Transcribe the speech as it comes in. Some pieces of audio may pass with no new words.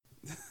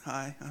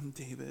Hi, I'm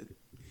David.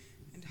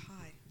 And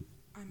hi,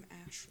 I'm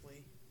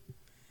Ashley.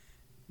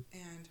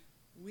 And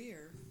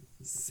we're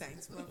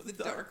Sanctum of the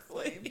Dark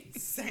Flame.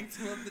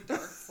 Sanctum of the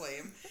Dark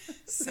Flame.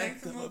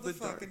 Sanctum of the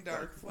fucking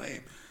Dark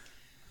Flame.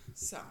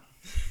 So,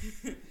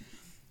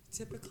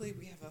 typically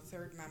we have a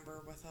third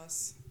member with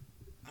us.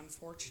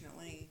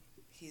 Unfortunately,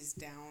 he's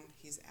down,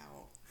 he's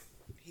out.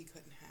 He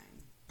couldn't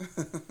hang.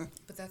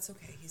 But that's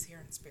okay, he's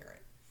here in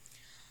spirit.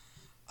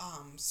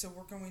 So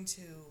we're going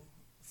to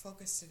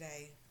focus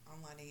today on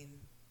letting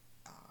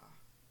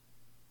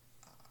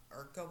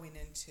or going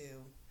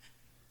into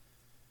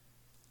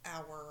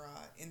our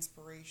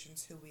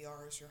inspirations, who we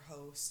are as your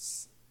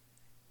hosts,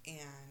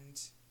 and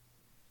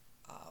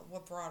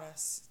what brought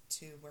us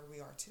to where we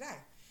are today.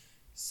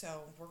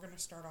 So we're going to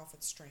start off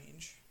with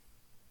Strange.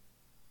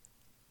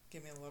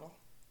 Give me a little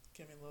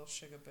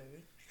sugar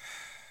baby.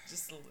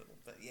 Just a little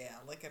bit, yeah,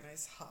 like a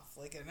nice huff,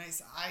 like a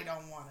nice, I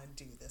don't want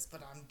to do this,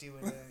 but I'm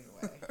doing it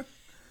anyway.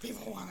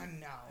 People want to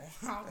know.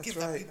 I'll That's give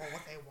right. the people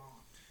what they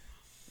want.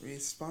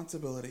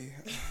 Responsibility.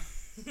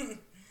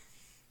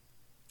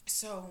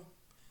 So,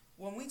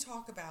 when we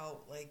talk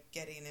about like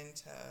getting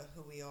into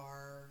who we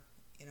are,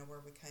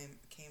 where we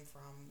came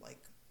from,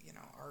 like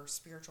our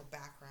spiritual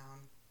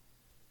background,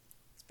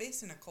 it's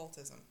based in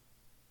occultism.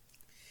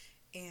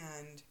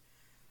 And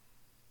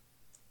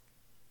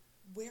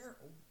where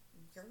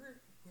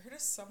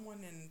does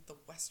someone in the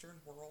Western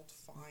world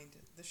find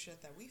the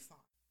shit that we find?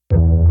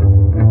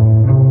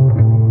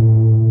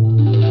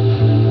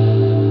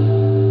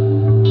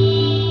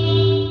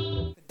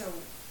 So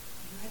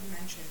you had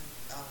mentioned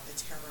the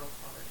tarot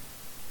card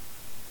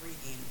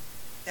reading.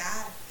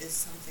 That is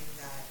something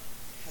that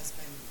has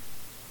been,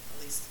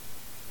 at least,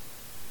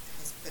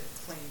 has been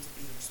claimed to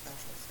be your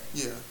specialty.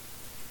 Yeah.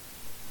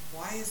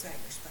 Why is that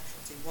your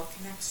specialty? What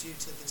connects you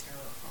to the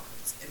tarot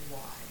cards, and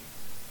why?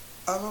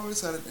 I've always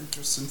had an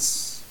interest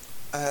since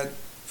I had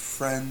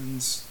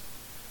friends.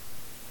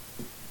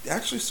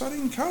 Actually,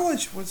 starting in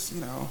college was,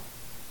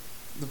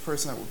 the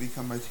person that would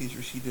become my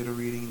teacher. She did a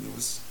reading. It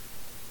was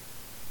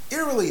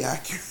eerily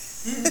accurate.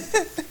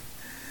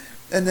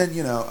 And then,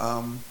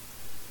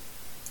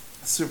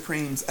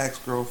 Supreme's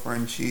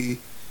ex-girlfriend, she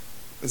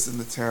was in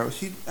the tarot.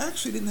 She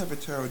actually didn't have a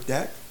tarot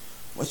deck.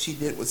 What she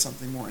did was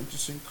something more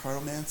interesting,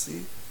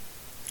 cartomancy.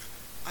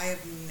 I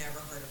have never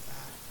heard of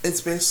that.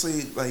 It's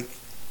basically like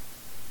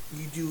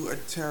you do a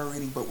tarot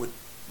reading, but with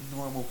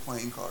normal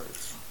playing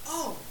cards.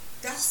 Oh,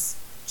 that's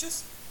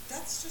just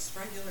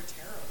regular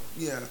tarot.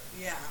 Yeah.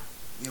 Yeah.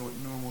 Yeah, with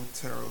normal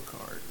tarot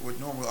card.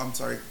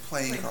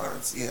 Playing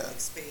cards. Yeah. Like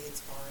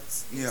spades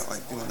cards. Yeah,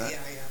 like doing that.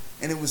 Yeah.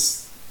 And it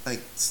was,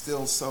 like,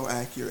 still so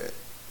accurate.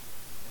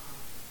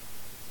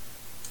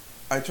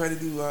 Wow. I tried to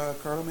do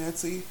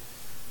cartomancy.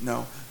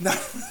 No. Not,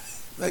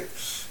 like,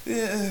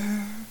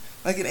 yeah.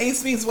 Like, an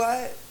ace means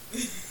what?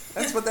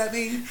 That's what that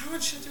means. How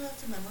much shit do I have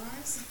to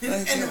memorize?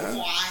 Like, and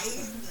why?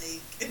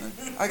 Like,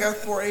 I got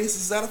 4 aces.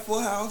 Is that a full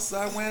house?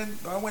 I win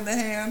the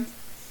hand.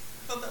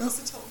 I thought that was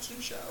a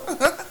television show.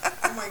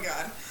 Oh my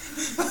god.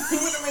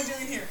 What am I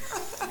doing here?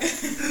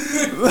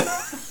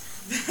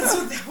 That's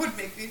what that would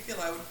make me feel.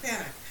 I would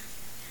panic.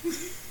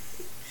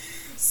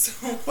 So,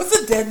 what's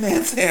a dead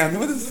man's hand?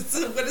 What is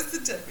the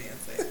dead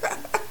man's hand?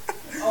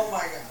 Oh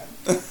my god.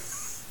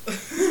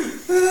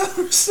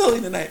 We're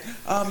silly tonight.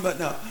 But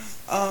no.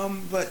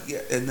 But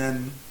yeah, and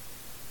then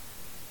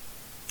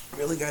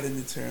really got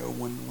into tarot,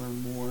 wanted to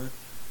learn more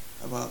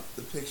about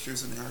the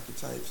pictures and the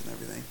archetypes and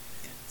everything.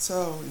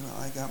 So,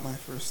 I got my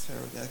first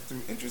tarot deck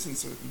through interesting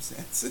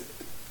circumstances.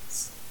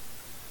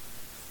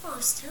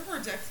 First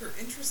tarot deck through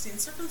interesting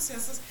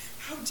circumstances?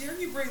 How dare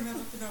you bring that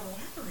up and not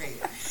elaborate?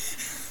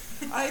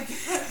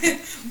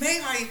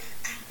 May I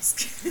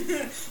ask,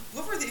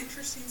 what were the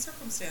interesting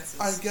circumstances?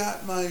 I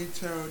got my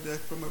tarot deck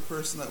from a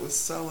person that was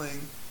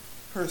selling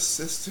her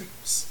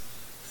sisters.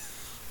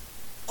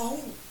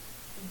 Oh,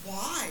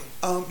 why?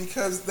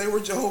 Because they were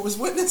Jehovah's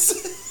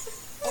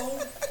Witnesses.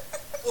 Oh,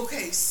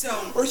 okay,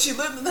 so... Or she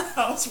lived in the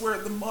house where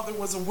the mother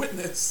was a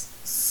witness.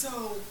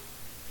 So,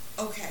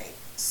 okay,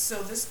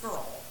 so this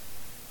girl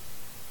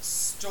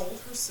stole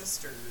her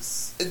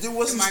sisters. It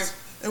wasn't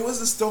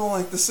stolen.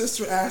 Like, the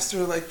sister asked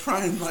her, like,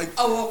 try and, like,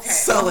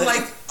 sell it.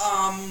 Like,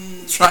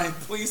 try and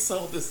please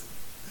sell this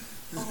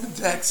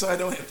deck so I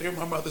don't have to hear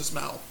my mother's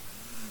mouth.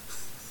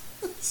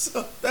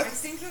 So I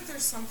think that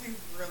there's something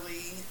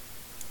really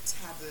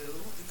taboo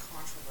and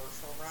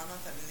controversial around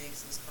that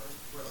makes this card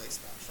really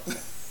special.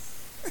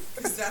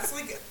 Because that's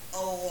like a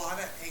lot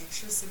of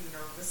anxious and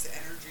nervous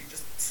energy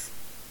just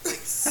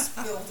like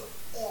spilled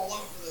all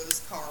over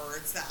those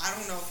cards that I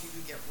don't know if you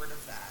can get rid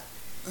of that.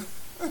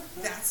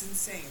 That's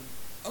insane.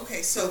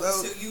 Okay, so that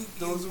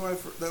was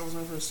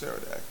my first tarot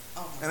deck.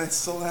 Oh my God. I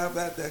still have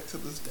that deck to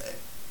this day.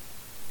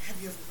 Have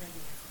you ever read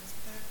my cards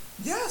with that?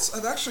 Yes,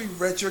 I've actually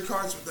read your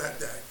cards with that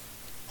deck.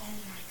 Oh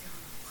my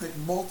God. Like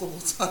multiple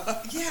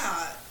times.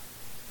 Yeah,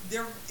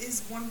 there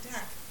is one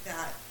deck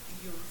that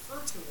you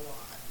refer to a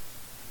lot.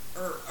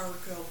 Or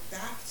go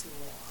back to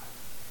a lot.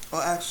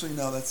 Well, actually,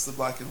 no, that's the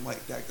black and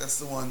white deck. That's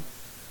the one.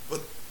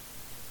 But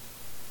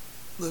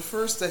The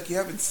first deck you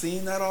haven't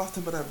seen that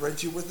often, but I've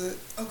read you with it.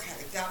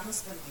 Okay, that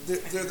must have been like They're,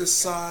 10 they're the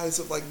years ago. size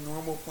of like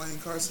normal playing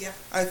cards. Yep.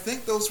 I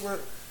think those were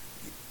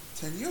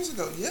 10 years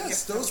ago.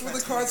 Yes, Yep, those that were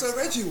was the about 10 cards I years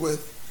read ago. you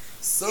with.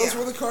 Those Yeah.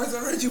 were the cards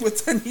I read you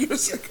with 10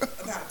 years Yep, ago.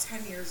 about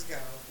 10 years ago,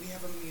 we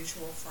have a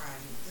mutual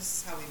friend. This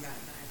is how we met,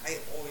 and I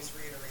always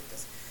reiterate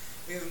this.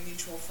 We have a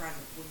mutual friend.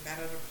 We met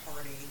at a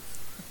party,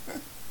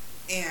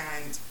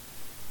 and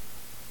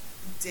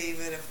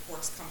David, of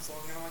course, comes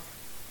along, and I'm like,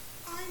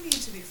 I need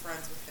to be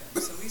friends with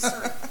him. So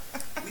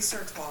we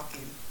start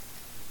talking,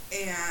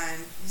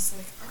 and he's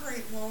like, all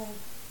right, well,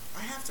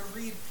 I have to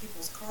read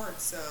people's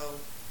cards, so,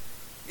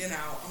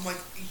 I'm like,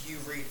 you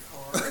read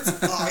cards?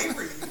 I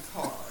read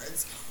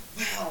cards.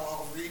 Well,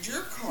 I'll read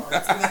your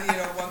cards. And then,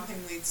 one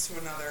thing leads to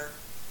another.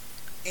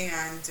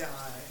 And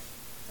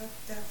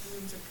that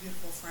bloomed a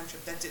beautiful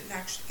friendship that didn't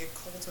actually get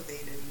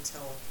cultivated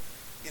until,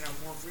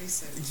 more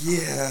recent.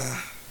 Yeah.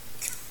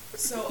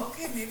 So,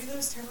 okay, maybe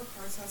those tarot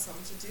cards had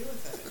something to do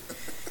with it.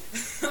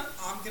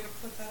 I'm going to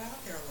put that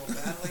out there a little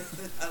bit.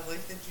 I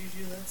like the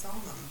juju that's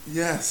on them.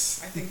 Yes.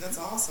 I think that's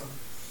awesome.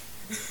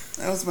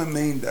 That was my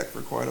main deck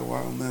for quite a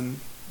while, and then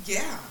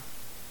Yeah.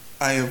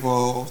 I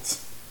evolved.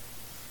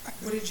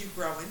 What did you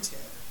grow into?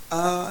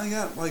 I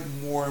got like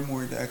more and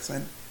more decks,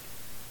 and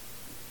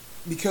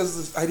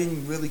because I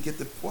didn't really get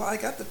I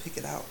got to pick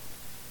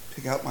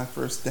out my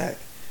first deck,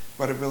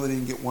 but I really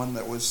didn't get one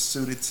that was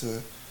suited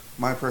to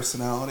my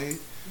personality.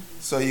 Mm-hmm.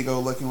 So you go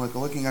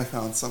looking, I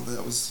found something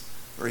that was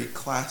very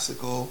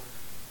classical,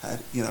 had,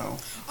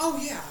 Oh,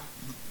 yeah.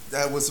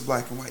 that was a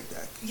black and white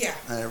deck. Yeah.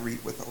 I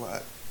read with a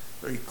lot.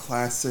 Very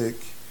classic,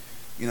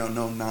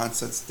 no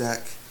nonsense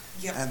deck.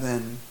 Yep. And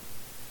then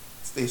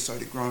they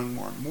started growing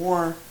more and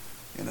more,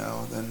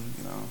 then,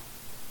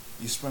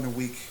 you spend a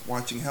week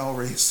watching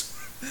Hellraise.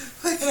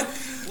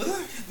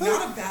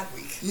 Not a bad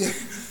week. Yeah.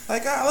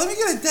 Like, let me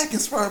get a deck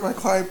inspired by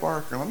Clive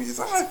Barker.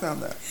 I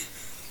found that.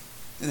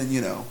 And then,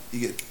 you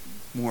get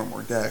more and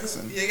more decks.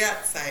 And You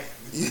got saying.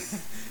 yeah,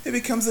 it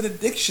becomes an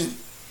addiction.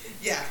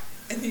 Yeah.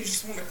 And you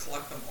just want to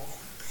collect them all.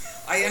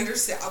 I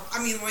understand.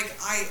 I mean,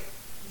 I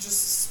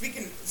just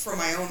speaking from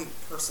my own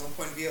personal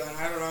point of view, and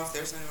I don't know if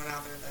there's anyone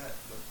out there that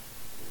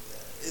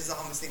is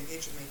on the same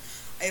page with me.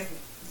 I have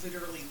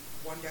literally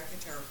one deck of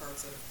tarot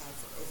cards that I've had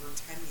for over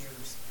 10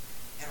 years,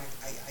 and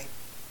I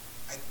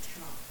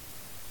cannot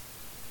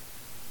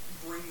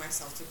bring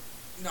myself to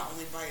not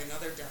only buy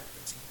another deck,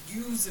 but to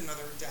use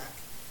another deck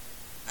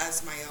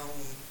as my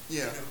own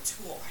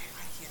tool.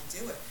 I can't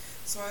do it.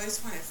 So I always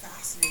find it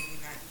fascinating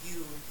that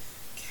you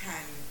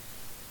can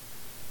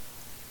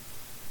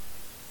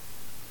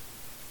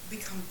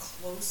become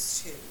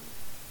close to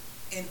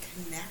and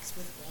connect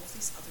with all of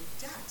these other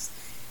decks.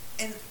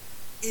 And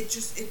it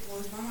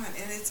blows my mind.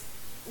 And it's,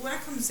 when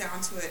it comes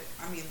down to it,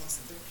 I mean,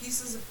 listen, they're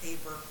pieces of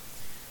paper,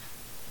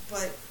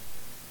 but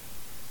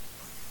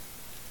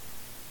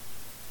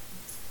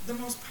the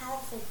most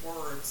powerful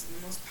words and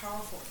the most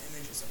powerful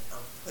images are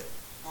put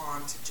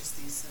onto just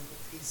these simple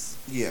pieces.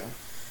 Yeah.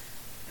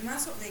 And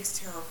that's what makes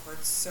tarot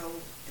cards so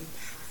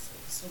impactful,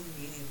 so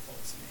meaningful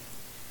to me.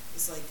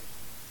 It's like,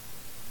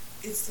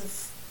 it's the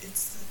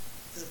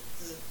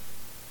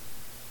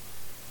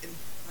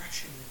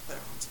impression you put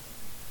onto them.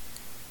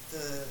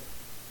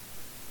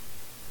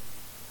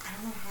 I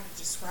don't know how to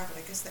describe it.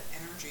 I guess the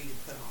energy you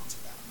put onto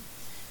them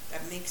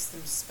that makes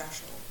them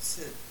special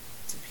to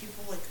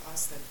people like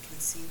us that can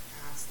see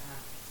past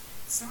that.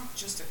 It's not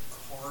just a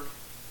card.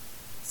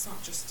 It's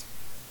not just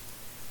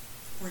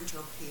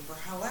printer paper.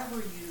 However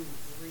you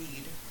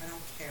read, I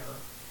don't care.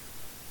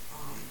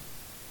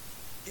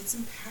 It's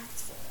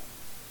impactful.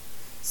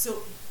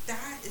 So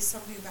that is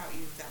something about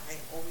you that I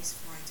always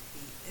find to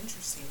be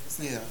interesting, is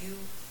that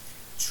you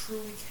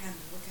truly can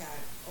look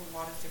at a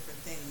lot of different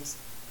things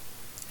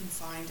and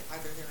find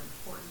either their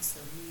importance,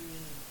 their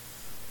meaning,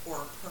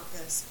 or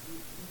purpose,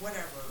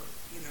 whatever.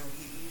 You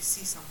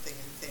see something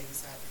in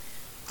things that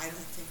I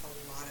don't think a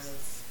lot of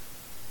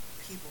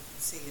people can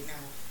see.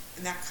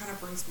 And that kind of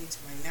brings me to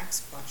my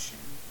next question.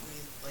 Let me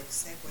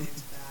segue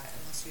into that,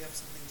 unless you have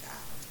something to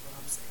add to what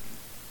I'm saying.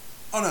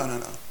 Oh, no.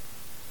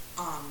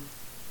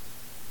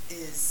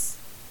 Is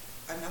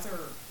another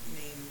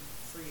name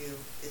for you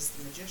is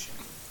the Magician.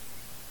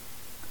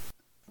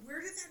 Where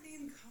did that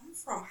name come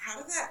from? How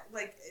did that,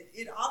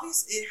 it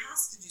obviously, it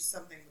has to do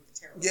something with the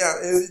tarot. Yeah,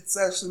 it's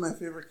actually my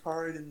favorite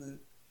card in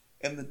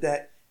the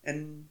deck,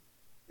 and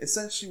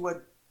essentially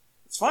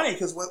it's funny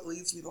because what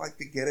leads me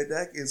to get a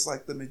deck is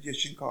the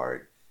Magician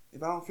card.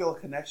 If I don't feel a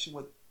connection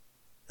with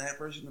that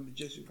version of the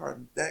Magician card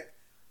in the deck,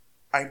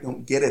 I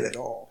don't get it at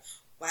all.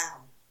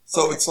 Wow.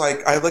 So it's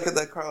I look at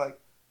that card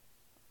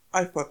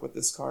I fuck with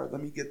this card.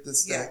 Let me get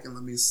this deck and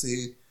let me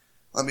see.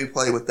 Let me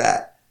play with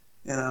that.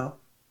 If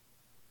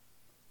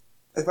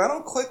I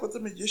don't click with the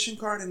Magician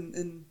card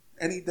in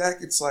any deck,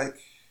 it's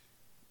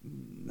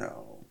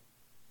no.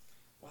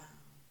 Wow.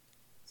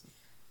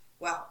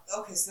 Well,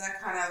 okay, so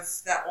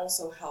that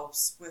also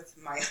helps with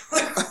my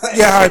other question.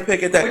 Yeah, I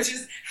pick a deck. Which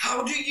is,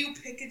 how do you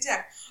pick a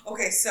deck?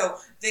 Okay, so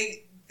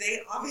they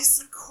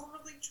obviously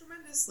correlate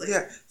tremendously.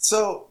 Yeah,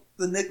 so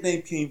the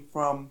nickname came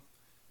from,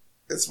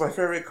 it's my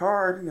favorite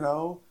card. You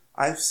know,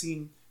 I've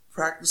seen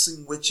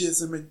practicing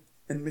witches and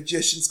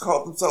magicians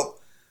call themselves.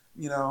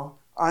 You know,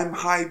 I'm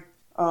high.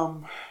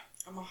 I'm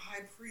a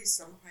high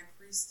priest. I'm a high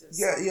priestess.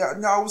 Yeah, yeah.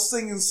 No, I was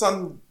thinking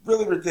something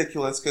really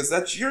ridiculous because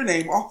that's your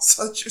name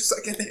also. That's your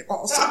second name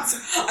also.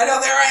 I know.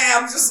 There I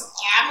am. I'm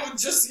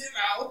just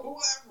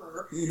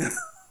whoever. You know,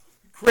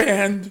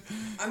 Grand.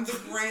 I'm the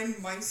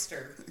Grand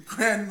Meister.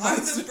 Grand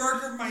Meister. I'm the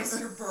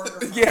Burgermeister.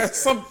 Burgermeister. Yeah,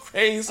 some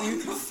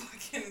crazy.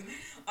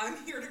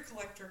 I'm here to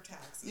collect your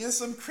taxes. Yeah,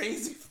 some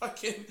crazy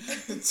fucking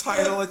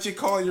title that you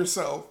call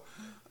yourself.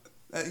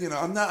 You know,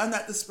 I'm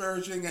not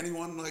disparaging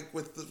anyone like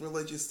with the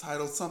religious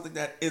title. Something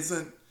that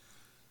isn't.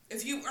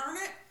 If you earn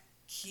it,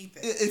 keep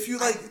it. If you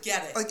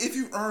get it. Like if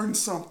you earn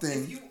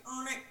something. If you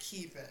earn it,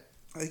 keep it.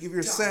 Like if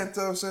you're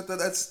Santa,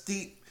 that's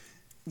deep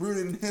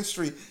rooted in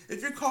history.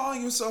 If you're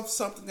calling yourself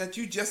something that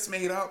you just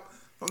made up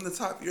from the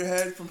top of your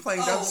head from playing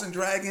Dungeons and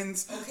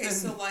Dragons. Okay,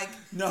 so like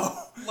no.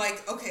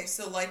 Like okay,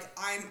 so like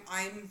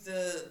I'm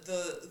the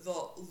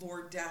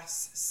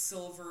Lordess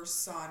Silver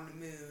Sun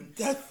Moon.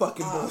 That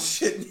fucking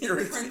bullshit here.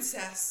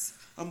 Princess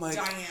I'm like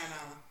Diana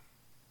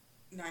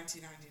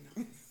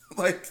 1999.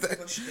 Like that.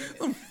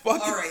 All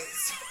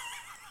right.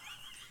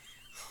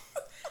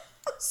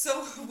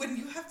 So when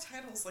you have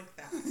titles like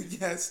that.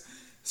 Yes.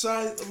 So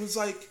I was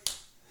like,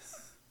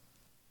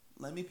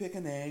 let me pick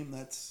a name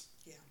that's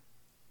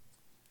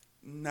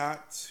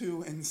not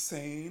too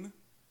insane.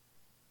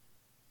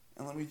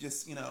 And let me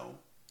just, you know,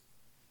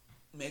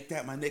 make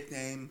that my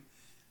nickname.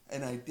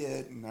 And I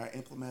did, and I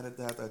implemented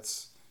that.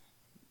 That's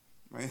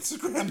my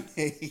Instagram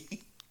name.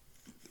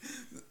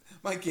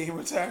 My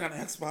gamer tag on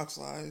Xbox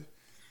Live.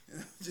 You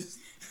know, just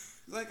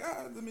like,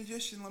 the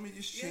magician, let me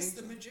just change. Yes,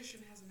 the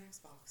magician has an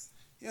Xbox.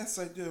 Yes,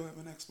 I do have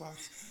an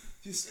Xbox.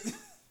 Just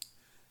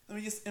let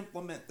me just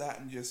implement that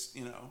and just,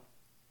 you know,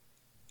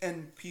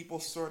 and people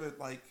started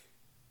to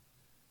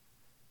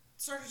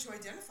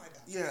identify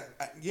that.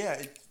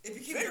 Yeah. It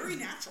became very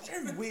natural.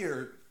 Very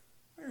weird.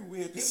 Very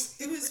weird.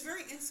 It was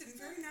very instant and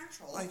very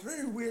natural. Like,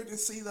 very weird to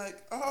see,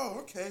 like, oh,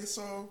 okay,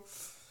 so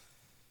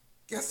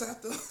guess I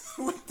have to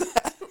with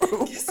that.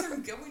 Guess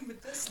I'm going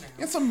with this now.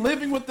 Guess I'm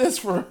living with this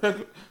for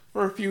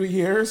a few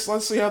years.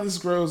 Let's see how this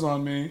grows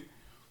on me.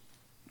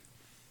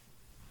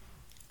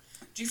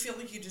 Do you feel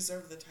like you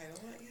deserve the title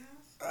that you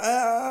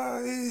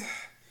have?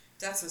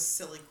 That's a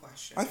silly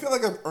question. I feel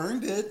like I've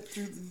earned it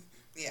through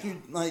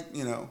like,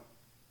 you know,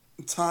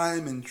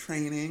 time and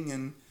training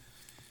and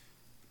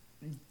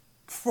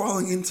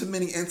falling into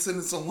many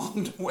incidents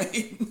along the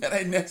way that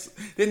I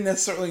didn't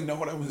necessarily know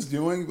what I was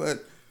doing,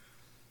 but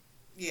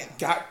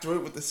got through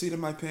it with the seat of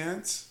my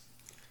pants.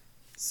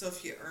 So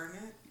if you earn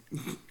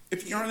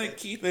it,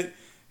 keep it.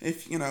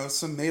 If, you know,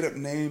 some made up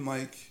name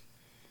like.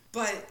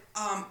 But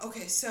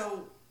okay,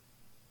 so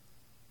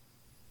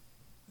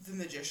the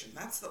magician.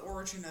 That's the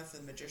origin of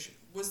the magician.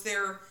 Was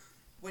there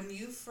when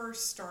you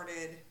first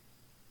started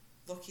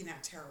looking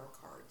at tarot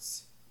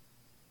cards?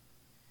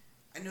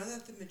 I know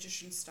that the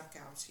magician stuck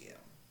out to you.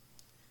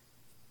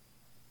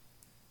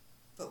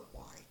 But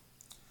why?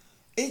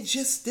 It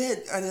just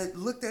did. I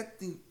looked at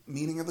the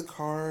meaning of the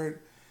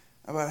card,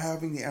 about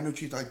having the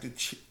energy like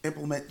to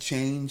implement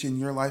change in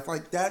your life.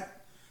 Like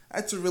that,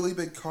 that's a really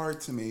big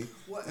card to me.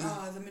 What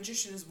the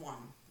magician is 1,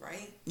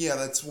 right? Yeah,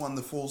 that's 1,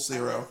 the full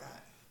 0. I like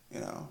that. You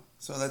know,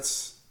 so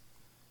that's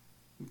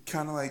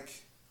kind of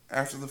like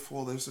after the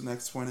full, there's the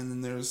next one, and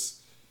then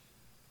there's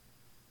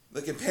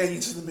the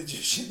companion to the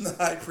magician, the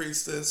high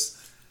priestess.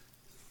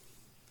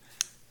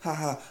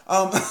 Haha.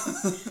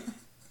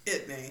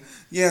 It may.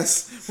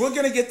 Yes, we're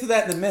gonna get to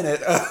that in a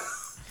minute.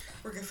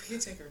 We can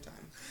take our time.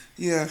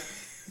 Yeah,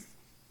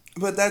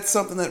 but that's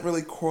something that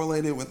really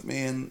correlated with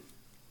me and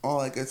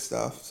all that good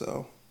stuff.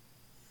 So.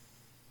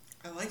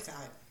 I like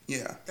that.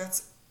 Yeah.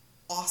 That's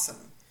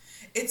awesome.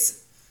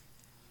 It's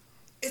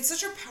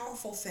such a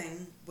powerful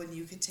thing when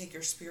you could take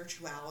your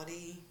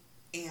spirituality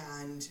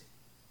and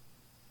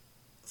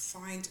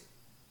find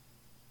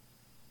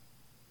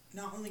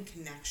not only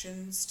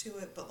connections to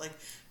it, but like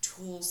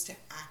tools to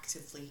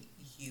actively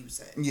use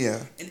it.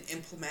 Yeah. And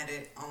implement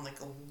it on like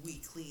a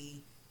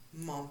weekly,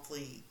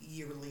 monthly,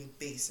 yearly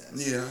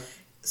basis. Yeah.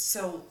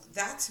 So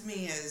that to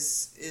me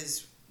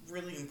is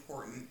really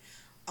important.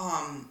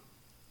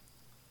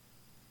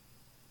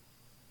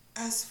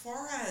 As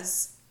far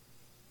as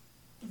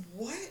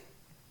what,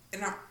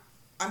 and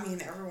I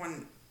mean,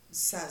 everyone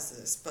says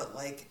this, but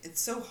like,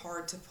 it's so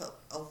hard to put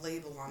a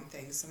label on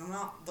things, and I'm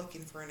not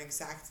looking for an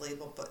exact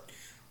label, but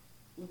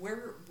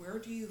where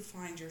do you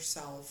find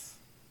yourself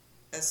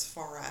as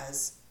far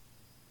as,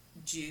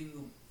 do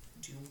you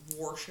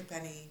worship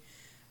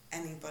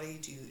anybody?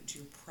 Do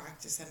you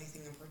practice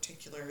anything in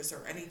particular? Is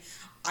there any,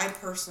 I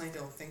personally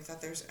don't think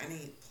that there's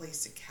any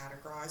place to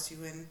categorize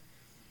you in.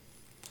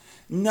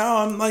 No,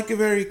 I'm like a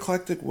very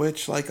eclectic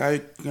witch. Like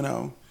you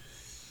know,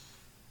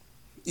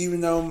 even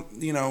though,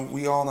 you know,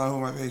 we all know who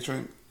my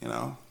patron, you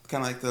know,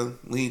 kind of like the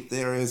lead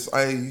there is,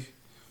 I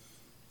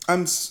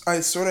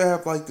sort of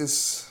have like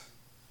this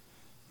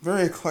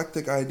very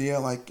eclectic idea,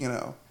 like, you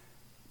know,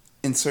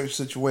 in certain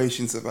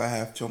situations, if I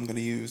have to, I'm going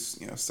to use,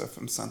 stuff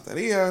from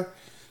Santeria,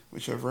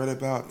 which I've read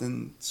about,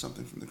 then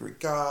something from the Greek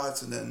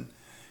gods, and then,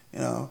 you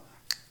know,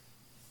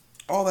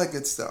 all that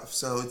good stuff.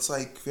 So it's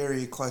like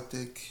very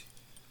eclectic,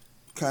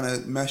 kind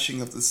of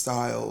meshing of the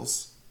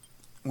styles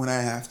when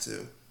I have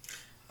to.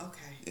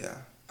 Okay. Yeah.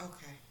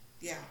 Okay.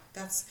 Yeah.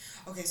 That's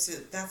okay. So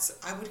that's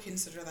I would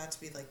consider that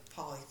to be like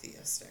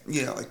polytheistic.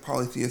 Yeah, like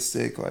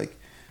polytheistic. Like,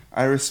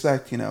 I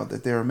respect,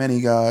 that there are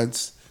many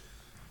gods.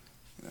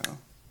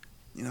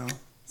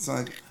 It's not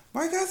like,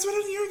 my God's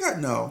better than your God.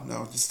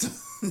 No, just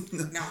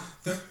No,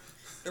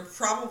 they're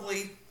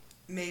probably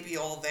maybe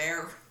all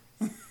there.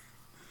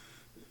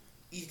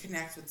 You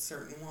connect with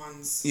certain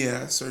ones.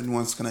 Yeah, certain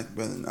ones connect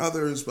better than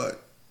others,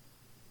 but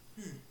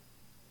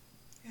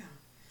Yeah.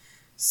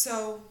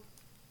 So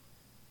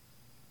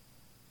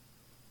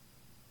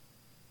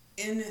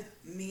in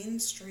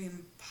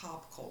mainstream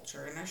pop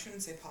culture, and I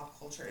shouldn't say pop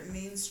culture, in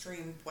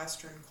mainstream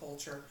Western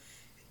culture,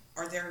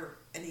 are there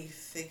any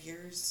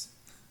figures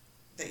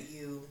that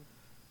you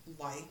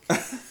like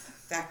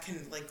that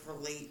can like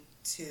relate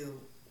to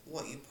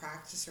what you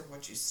practice or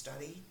what you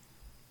study?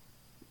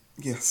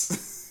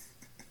 yes.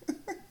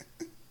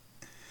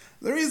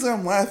 The reason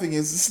I'm laughing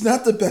is it's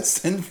not the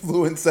best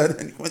influence that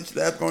anyone should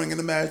have going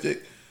into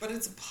magic. But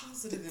it's a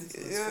positive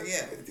influence for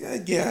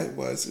you. Yeah, it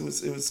was.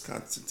 It was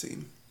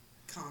Constantine.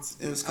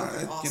 Constantine. It was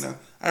Okay, awesome.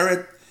 I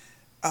read,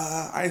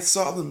 I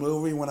saw the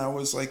movie when I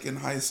was like in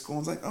high school. I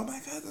was like, oh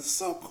my God, this is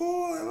so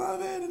cool. I love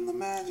it. And the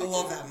magic. I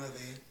love that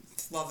movie.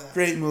 Love that.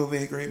 Great movie.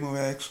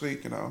 Actually,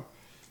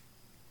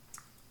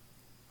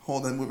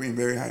 hold that movie in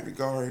very high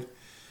regard.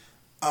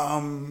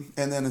 And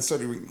then I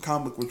started reading the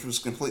comic, which was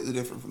completely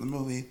different from the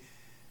movie.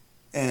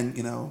 And,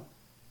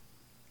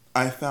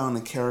 I found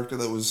a character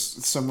that was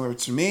similar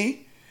to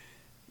me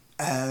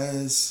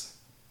as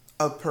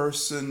a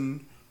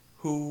person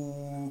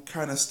who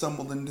kind of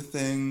stumbled into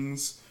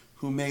things,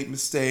 who made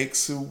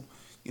mistakes, who,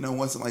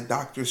 wasn't like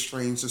Doctor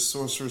Strange, the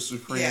Sorcerer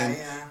Supreme,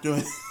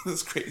 doing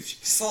this crazy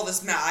shit. Saw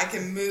this I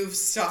can move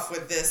stuff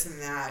with this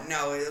and that.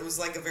 No, it was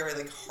like a very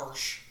like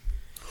harsh,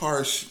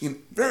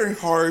 very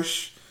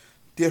harsh,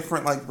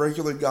 different, like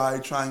regular guy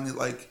trying to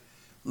like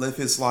live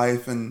his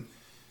life and,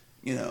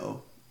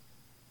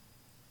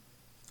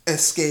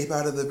 escape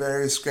out of the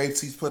various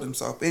scrapes he's put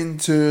himself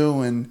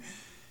into, and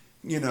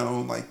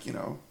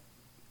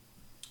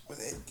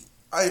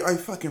I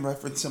fucking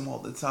reference him all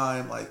the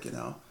time,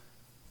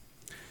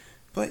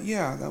 but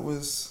yeah, that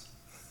was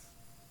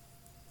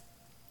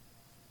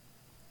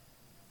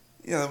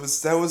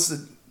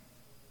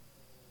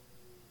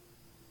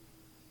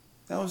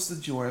the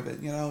joy of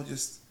it,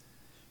 just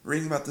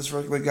reading about this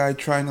regular guy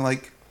trying to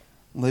like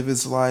live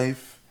his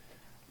life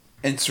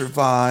and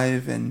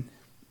survive, and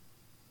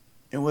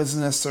it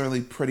wasn't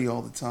necessarily pretty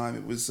all the time.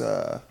 It was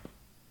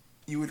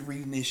you would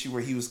read an issue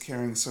where he was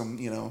carrying some,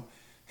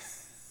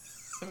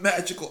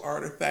 magical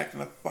artifact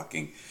in a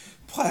fucking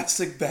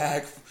plastic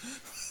bag,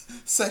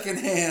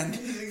 secondhand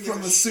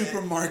from a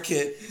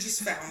supermarket. You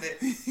just found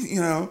it.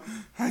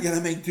 I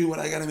gotta make do what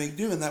I gotta make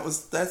do, and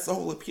that's the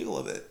whole appeal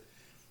of it.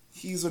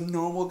 He's a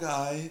normal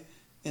guy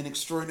in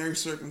extraordinary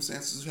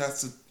circumstances who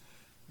has to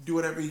do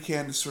whatever he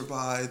can to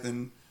survive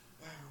and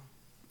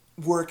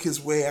work his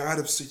way out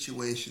of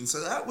situations.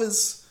 So that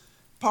was,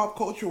 pop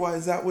culture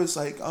wise, that was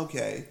like,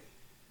 okay,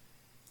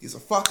 he's a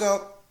fuck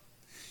up.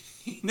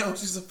 He knows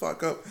he's a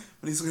fuck up,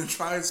 but he's going to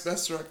try his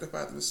best to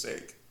rectify the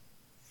mistake.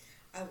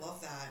 I love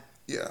that.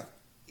 Yeah.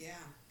 Yeah.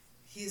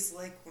 He's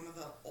like one of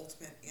the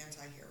ultimate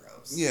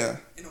anti-heroes. Yeah.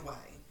 In a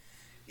way.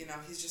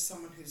 He's just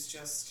someone who is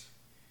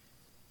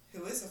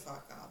a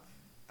fuck up.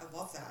 I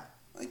love that.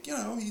 Like,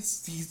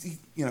 he's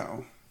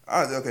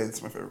okay,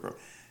 it's my favorite quote.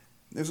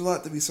 There's a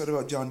lot to be said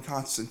about John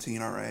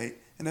Constantine, alright?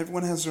 And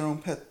everyone has their own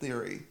pet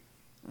theory.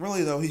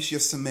 Really, though, he's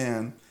just a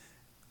man.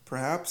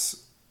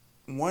 Perhaps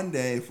one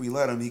day, if we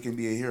let him, he can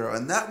be a hero.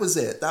 And that was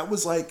it. That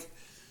was like,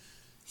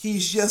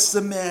 he's just a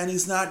man.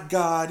 He's not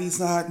God. He's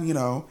not,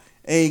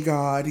 a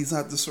God. He's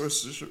not the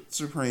Sorcerer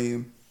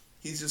Supreme.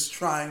 He's just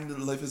trying to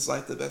live his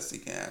life the best he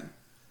can.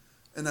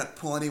 And not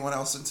pull anyone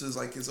else into his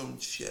own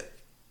shit.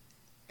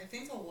 I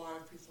think a lot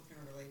of people can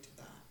relate to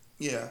that.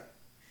 Yeah.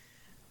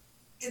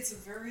 It's a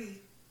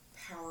very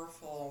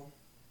powerful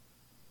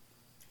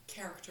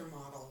character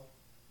model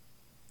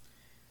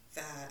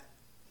that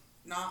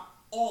not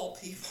all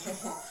people,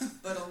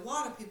 but a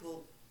lot of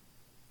people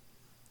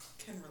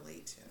can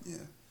relate to. Yeah.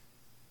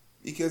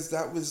 Because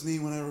that was me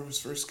whenever I was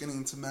first getting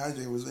into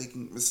magic. I was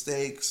making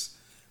mistakes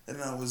that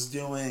I was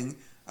doing.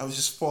 I was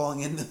just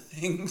falling into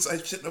things I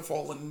shouldn't have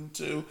fallen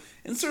into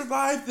and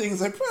survive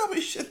things I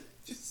probably should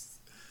just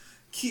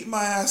keep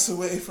my ass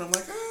away from,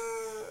 like,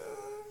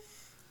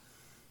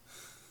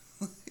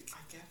 I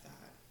get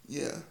that.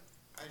 Yeah.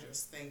 I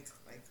just think,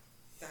 like,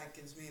 that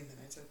gives me a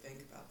minute to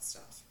think about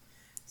stuff.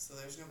 So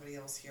there's nobody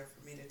else here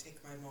for me to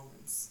take my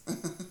moments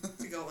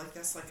to go like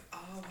this, like,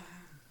 oh,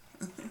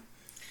 wow.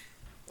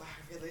 Wow,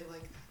 I really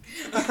like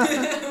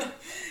that.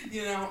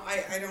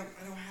 I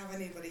don't have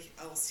anybody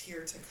else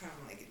here to kind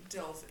of like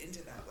delve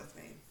into that with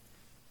me.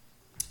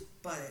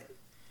 But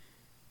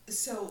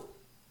so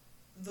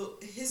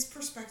his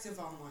perspective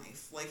on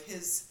life, like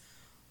his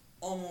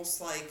almost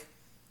like,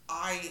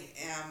 I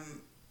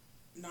am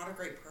not a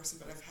great person,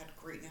 but I've had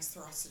greatness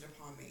thrusted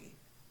upon me.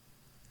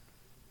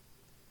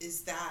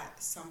 Is that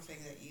something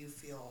that you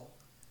feel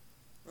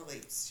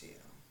relates to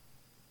you?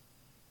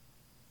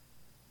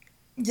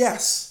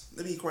 Yes,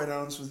 to be quite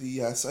honest with you,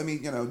 yes. I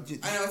mean, I know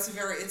it's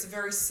a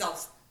very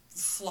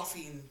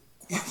self-fluffing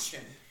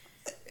question.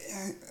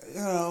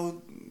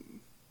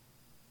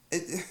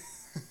 It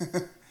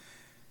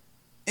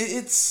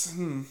it's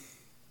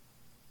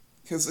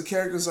because the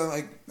characters are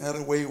like had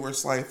a way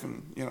worse life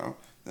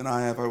than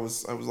I have. I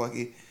was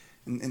lucky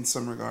in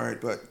some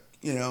regard, but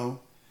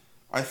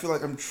I feel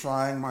like I'm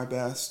trying my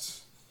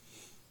best,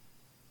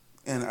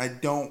 and I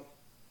don't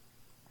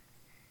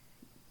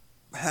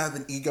have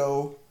an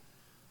ego,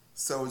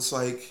 so it's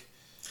like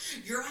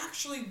you're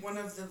actually one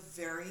of the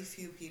very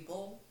few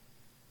people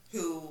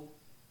who,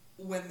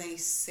 when they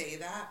say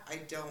that, I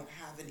don't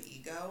have an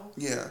ego.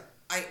 Yeah.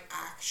 I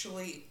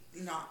actually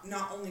not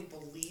only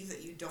believe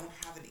that you don't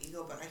have an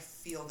ego, but I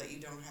feel that you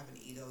don't have an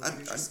ego.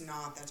 You're just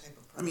not that type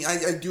of person. I mean,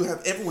 I do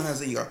have. Everyone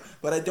has an ego,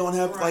 but I don't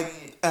have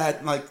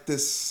like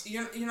this.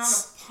 You're not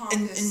a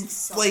pompous,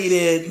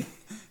 inflated,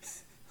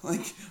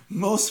 like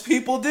most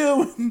people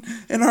do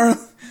in our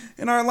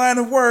line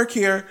of work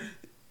here.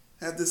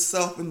 Have this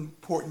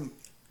self-important.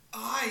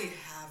 I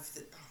have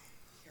the. Oh,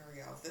 here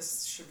we go.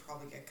 This should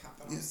probably get cut,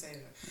 but I'm saying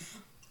it.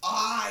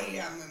 I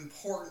am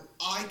important.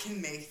 I can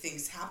make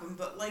things happen.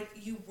 But, like,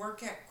 you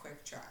work at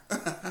Quick Check.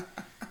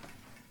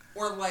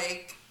 Or,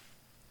 like,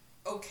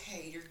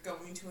 okay, you're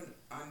going to an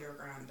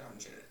underground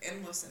dungeon.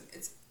 And listen,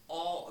 it's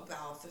all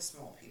about the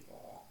small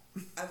people.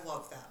 I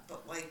love that.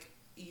 But, like,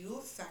 you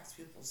affect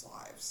people's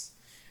lives.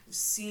 I've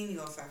seen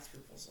you affect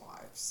people's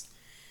lives.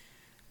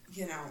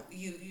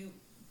 You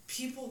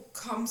people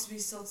come to me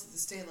still to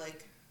this day,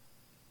 like,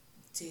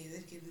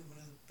 David gave me one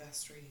of the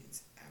best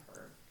readings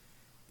ever.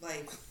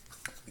 Like,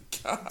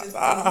 the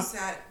things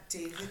that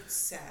David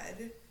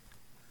said,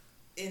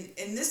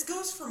 and this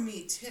goes for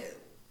me too.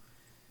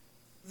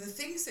 The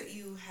things that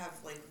you have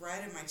like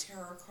read in my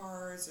tarot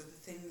cards, or the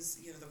things,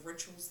 the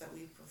rituals that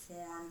we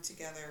perform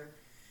together,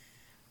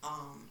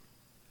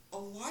 a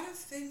lot of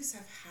things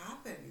have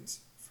happened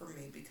for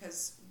me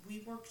because we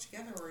work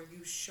together, or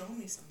you show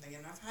me something.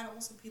 And I've had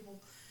also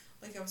people,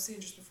 like I was saying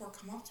just before,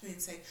 come up to me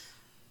and say,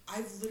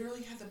 I've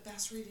literally had the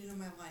best reading of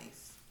my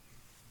life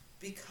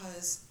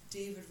because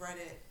David read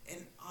it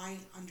and I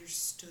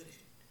understood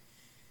it.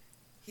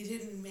 He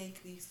didn't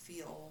make me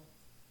feel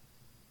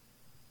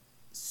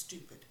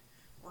stupid,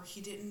 or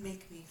he didn't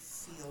make me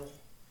feel,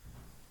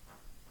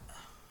 I'm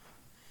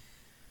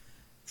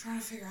trying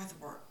to figure out the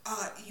word.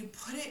 You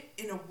put it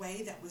in a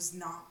way that was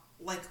not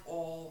like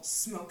all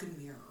smoke and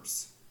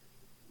mirrors.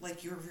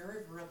 Like, you're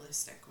very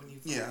realistic when you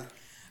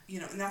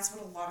and that's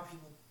what a lot of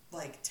people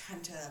like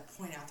tend to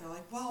point out. They're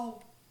like,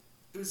 well,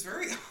 it was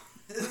very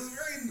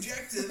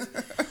objective.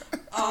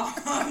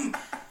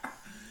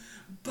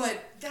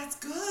 But that's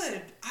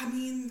good. I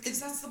mean, because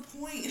that's the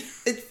point.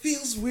 It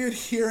feels weird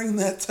hearing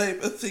that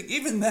type of thing.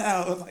 Even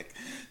now, like,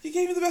 you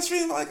gave me the best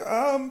reading. I'm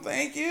like,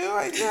 thank you,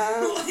 I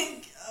guess.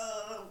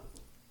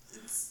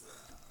 It's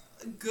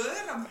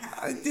good. I'm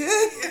happy.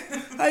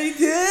 I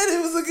did.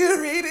 It was a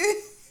good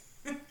reading.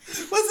 Was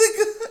it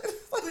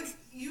good? Like,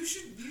 you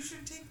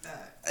should take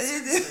that.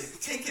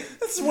 Take it.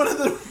 That's one of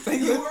the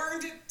things. You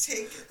earned it.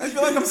 Take it. I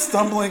feel like I'm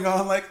stumbling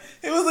on. Like,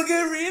 it was a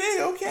good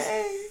reading.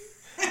 Okay.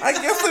 I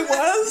guess it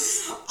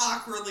was.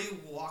 Awkwardly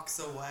walks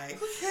away.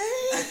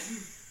 Okay.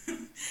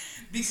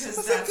 Because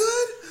was it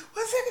good?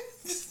 Was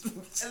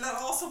it? And that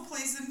also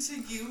plays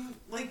into you,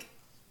 like,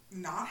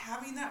 not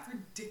having that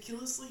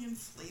ridiculously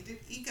inflated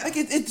ego. Like,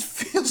 it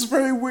feels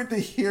very weird to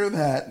hear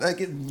that.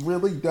 Like, it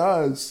really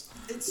does.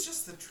 It's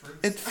just the truth.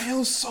 It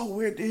feels so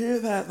weird to hear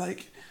that.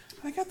 Like,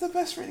 I got the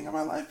best reading of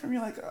my life from you.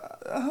 Like,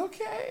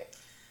 okay.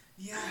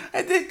 Yeah.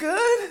 I did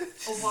good.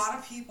 A lot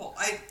of people,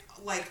 I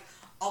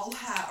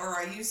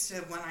used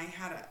to, when I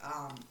had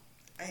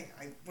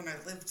when I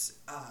lived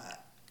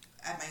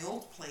at my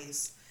old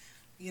place,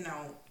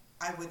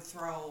 I would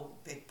throw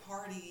big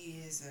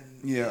parties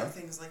and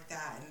things like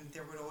that, and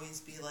there would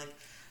always be like,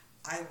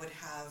 I would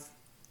have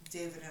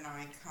David and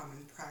I come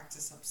and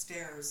practice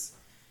upstairs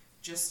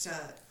just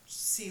to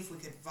see if we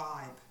could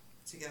vibe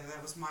together.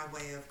 That was my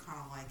way of kind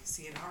of like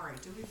seeing, all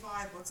right, do we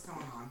vibe? What's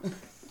going on?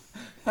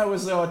 That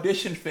was the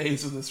audition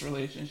phase of this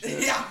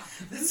relationship. Yeah,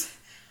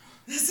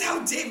 that's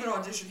how David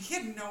auditioned. He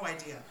had no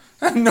idea.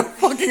 I had no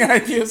fucking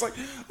idea. It's like,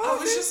 I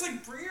was just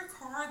like, bring your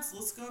cards,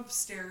 let's go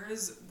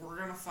upstairs, we're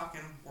gonna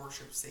fucking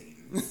worship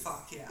Satan.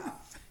 Fuck yeah.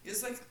 He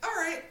was like,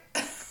 alright,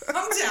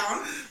 I'm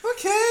down.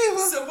 Okay.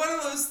 Well, so one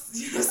of those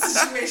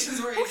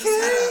situations where you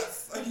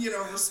just had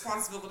a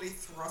responsibility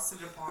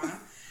thrusted upon him.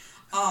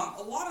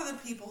 A lot of the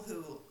people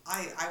who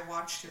I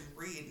watched him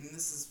read, and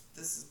this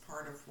is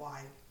part of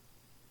why,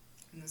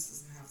 and this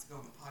doesn't have to go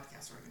on the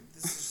podcast or anything,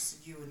 this is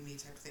just you and me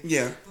type of thing.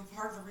 Yeah. But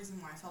part of the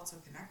reason why I felt so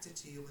connected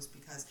to you was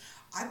because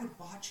I would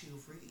watch you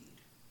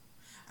read.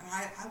 And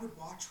I would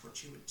watch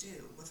what you would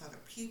do with other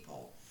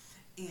people.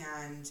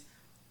 And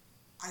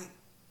I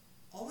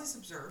always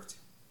observed,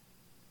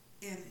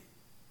 and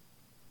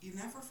you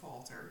never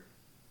faltered.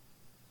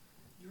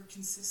 You were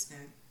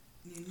consistent.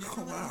 And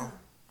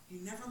you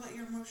never let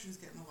your emotions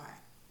get in the way.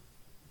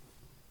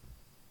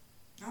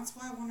 That's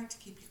why I wanted to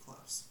keep you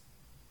close.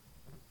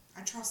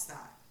 I trust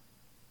that.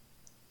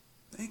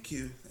 Thank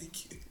you.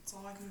 That's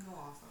all I can go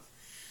off of.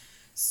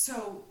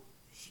 So,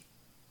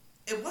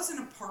 it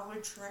wasn't a parlor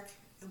trick.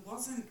 It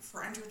wasn't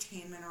for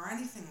entertainment or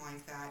anything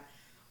like that.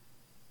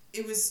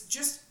 It was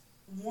just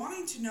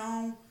wanting to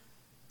know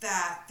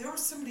that there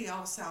was somebody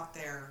else out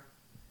there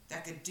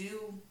that could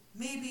do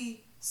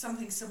maybe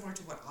something similar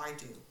to what I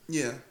do.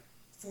 Yeah.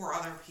 For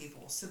other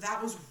people. So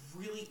that was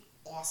really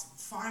awesome.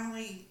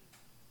 Finally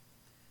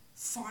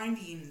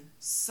finding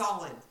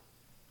solid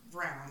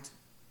ground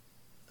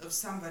of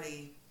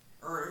somebody,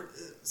 or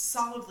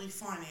solidly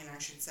finding, I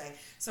should say,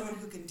 someone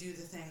who can do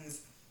the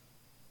things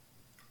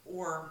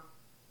or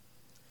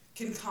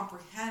can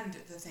comprehend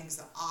the things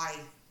that I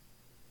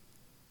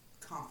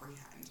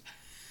comprehend.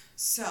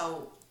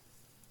 So,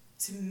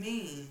 to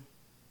me,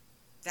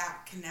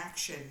 that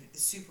connection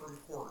is super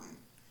important.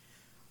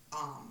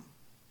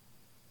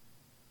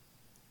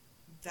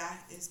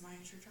 That is my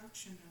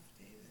introduction of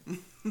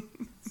David.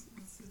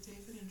 That's the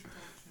David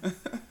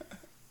introduction.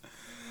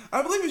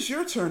 I believe it's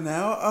your turn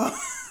now.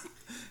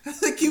 I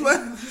think you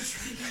might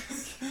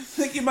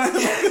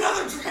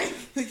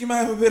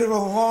have a bit of a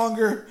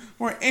longer,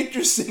 more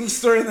interesting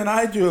story than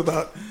I do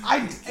about.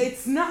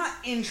 It's not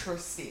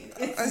interesting.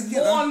 It's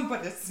long,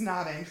 but it's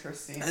not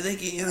interesting. I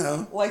think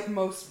like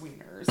most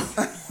wieners.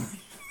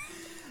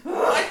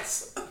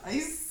 What? I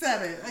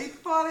said it. I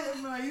thought it,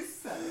 and I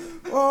said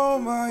it. Oh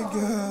my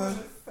God.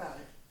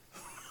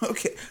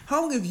 Okay,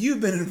 how long have you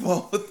been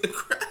involved with the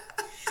craft?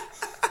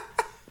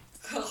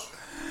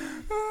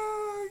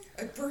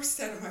 I burst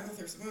out of my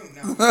mother's womb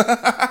now.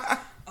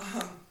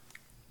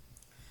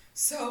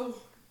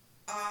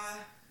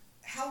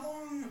 How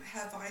long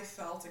have I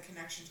felt a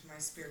connection to my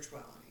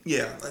spirituality?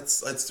 Yeah,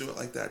 let's do it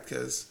like that,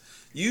 because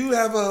you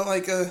have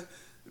a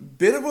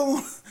bit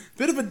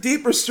of a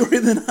deeper story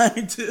than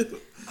I do.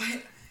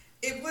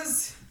 It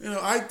was...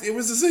 it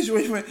was a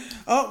situation where,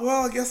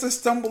 I guess I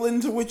stumbled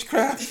into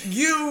witchcraft.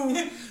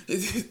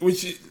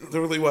 Which it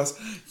literally was.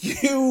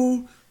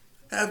 You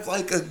have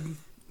like a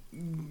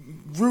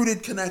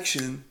rooted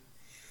connection.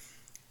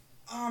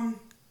 I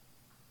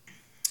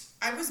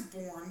was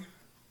born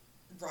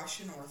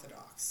Russian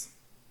Orthodox.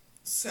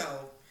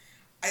 So,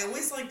 I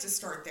always like to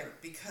start there,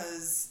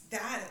 because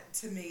that,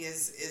 to me,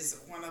 is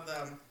one of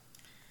the...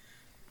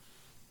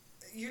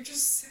 You're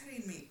just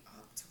setting me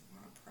up to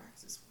want to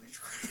practice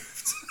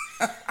witchcraft.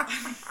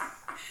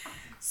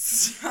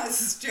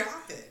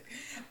 Stop it.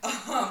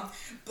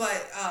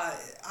 But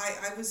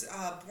I was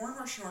born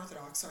Russian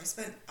Orthodox, so I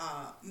spent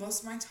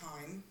most of my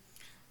time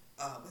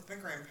with my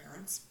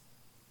grandparents.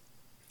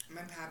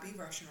 My pappy,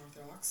 Russian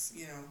Orthodox.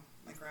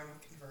 My grandma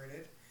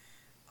converted,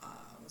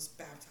 was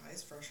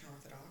baptized Russian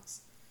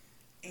Orthodox.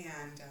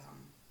 And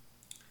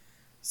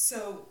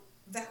so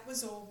that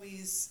was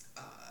always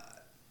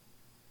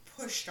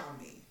pushed on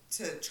me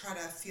to try to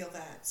feel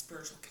that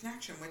spiritual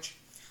connection, which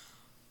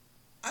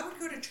I would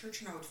go to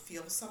church and I would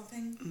feel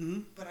something, mm-hmm.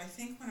 but I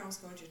think when I was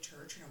going to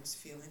church and I was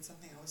feeling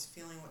something, I was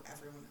feeling what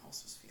everyone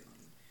else was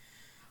feeling.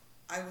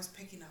 I was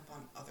picking up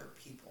on other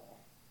people.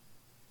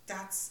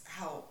 That's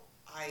how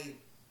I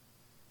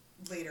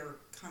later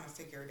kind of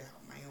figured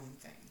out my own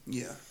thing.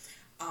 Yeah.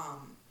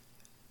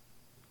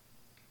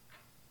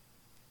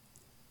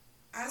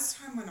 As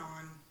time went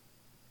on,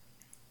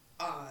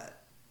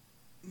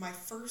 my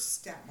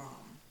first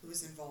stepmom, who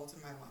was involved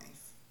in my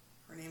life,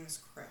 her name is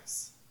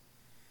Chris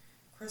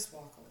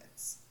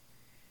Walkowitz.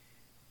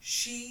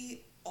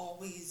 She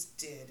always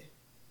did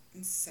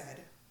and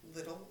said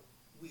little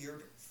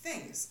weird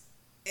things.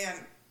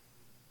 And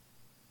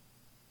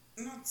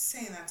I'm not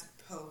saying that to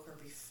poke or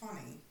be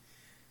funny,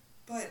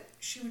 but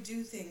she would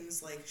do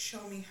things like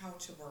show me how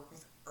to work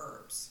with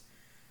herbs,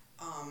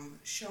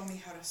 show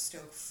me how to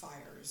stoke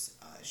fires,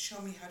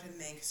 show me how to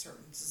make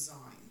certain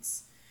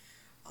designs,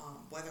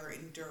 whether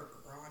in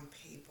dirt or on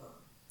paper.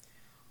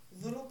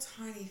 Little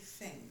tiny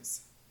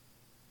things.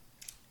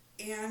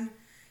 And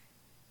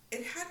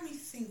it had me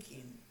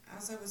thinking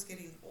as I was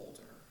getting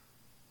older,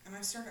 and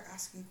I started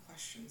asking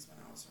questions when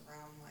I was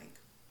around, I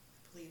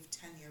believe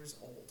 10 years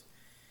old.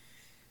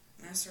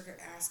 And I started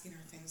asking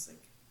her things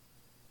like,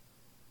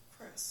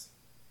 Chris,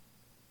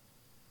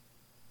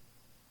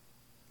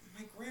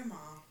 my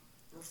grandma,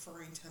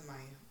 referring to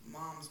my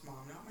mom's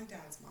mom, not my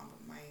dad's mom,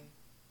 but my,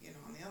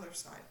 on the other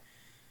side,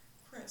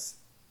 Chris,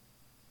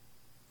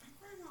 my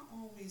grandma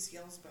always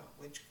yells about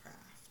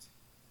witchcraft.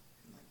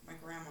 And, my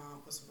grandma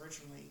was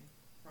originally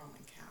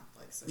Roman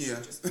Catholic, so yeah.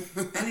 she just,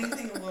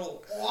 anything a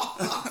little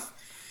off,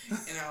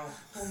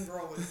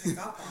 homegirl would pick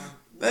up on.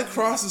 That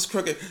cross is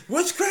crooked.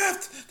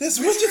 Witchcraft! There's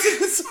witches in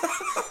this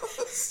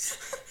house!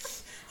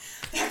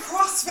 That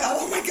cross fell.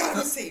 Oh my God, it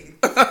was Satan.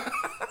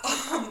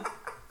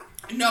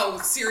 No,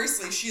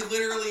 seriously, she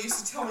literally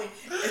used to tell me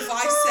if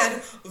I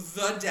said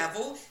the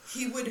devil,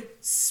 he would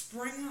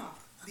spring up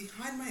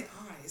behind my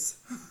eyes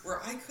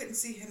where I couldn't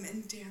see him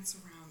and dance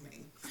around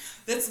me.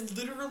 That's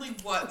literally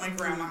what my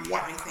grandma had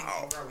me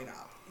thinking growing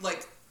up.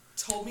 Like,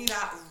 told me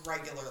that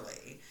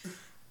regularly.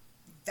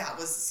 That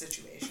was the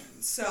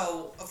situation.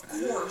 So, of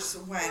course,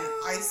 when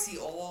I see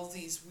all of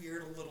these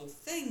weird little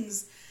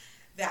things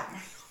that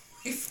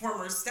my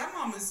former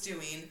stepmom is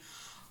doing,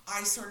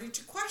 I started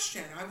to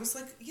question. I was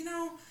like,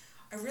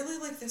 I really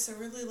like this, I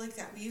really like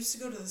that. We used to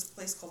go to this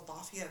place called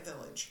Lafayette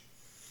Village.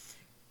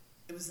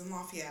 It was in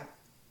Lafayette,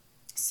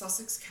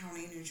 Sussex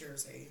County, New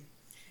Jersey.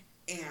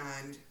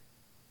 And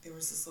there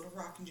was this little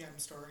rock and gem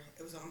store.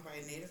 It was owned by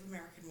a Native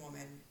American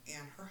woman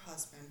and her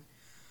husband.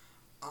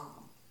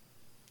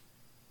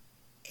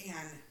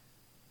 And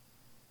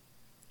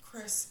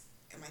Chris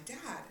and my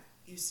dad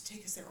used to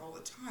take us there all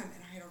the time,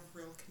 and I had a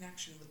real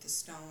connection with the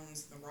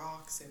stones and the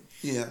rocks and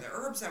the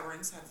herbs that were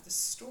inside of the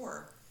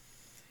store.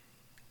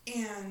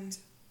 And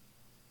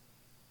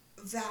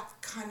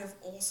that kind of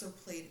also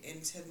played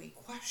into me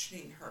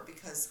questioning her,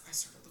 because I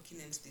started looking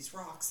into these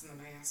rocks, and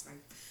then I asked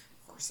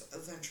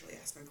eventually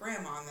asked my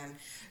grandma, and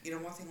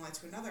then, one thing led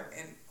to another.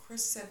 And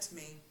Chris said to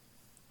me,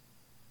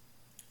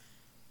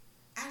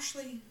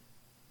 Ashley,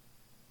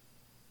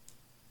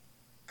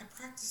 I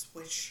practice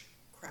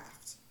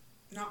witchcraft.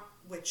 Not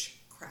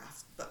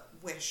witchcraft, but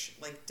wish,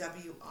 like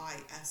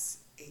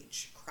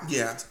W-I-S-H, craft.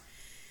 Yeah.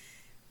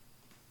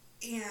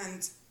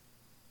 And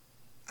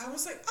I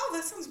was like, oh,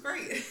 that sounds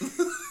great.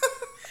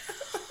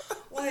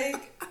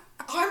 Like,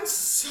 I'm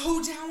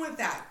so down with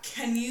that.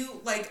 Can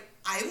you,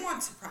 I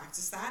want to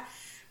practice that.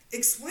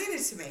 Explain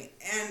it to me.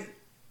 And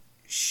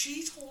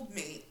she told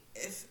me,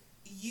 if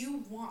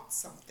you want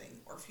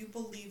something, or if you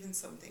believe in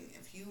something,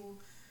 if you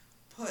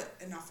put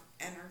enough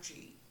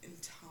energy and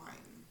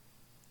time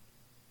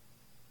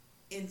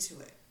into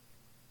it,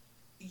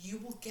 you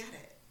will get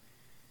it.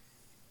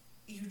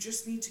 You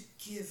just need to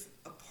give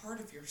a part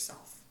of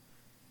yourself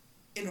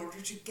in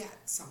order to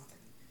get something.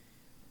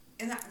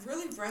 And that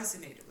really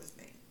resonated with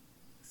me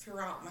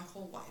throughout my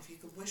whole life. You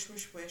could wish,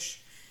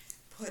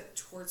 put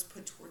towards,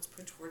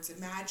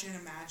 imagine.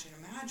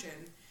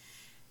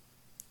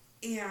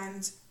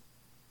 And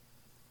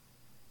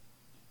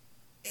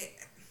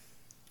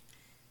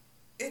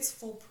it's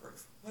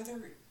foolproof.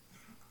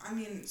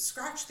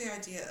 Scratch the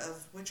idea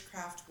of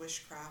witchcraft,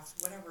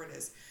 wishcraft, whatever it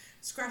is.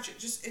 Scratch it.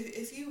 Just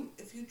if you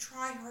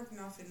try hard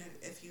enough, and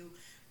if you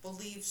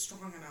believe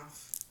strong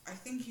enough, I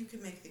think you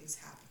can make things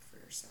happen for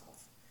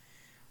yourself.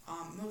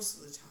 Most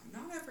of the time,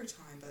 not every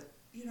time, but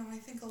I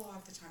think a lot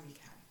of the time you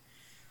can.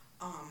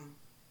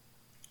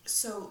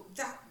 So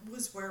that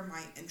was where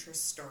my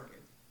interest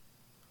started.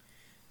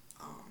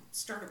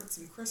 Started with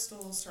some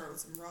crystals, started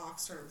with some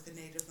rocks, started with a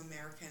Native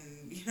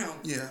American,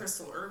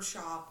 crystal herb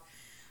shop.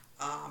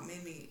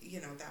 Made me,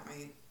 that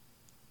my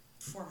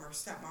former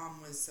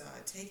stepmom was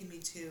taking me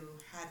to,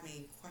 had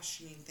me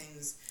questioning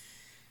things,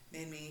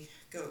 made me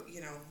go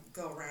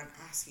around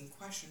asking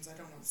questions. I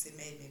don't want to say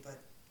made me, but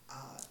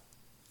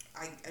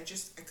I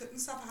couldn't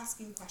stop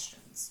asking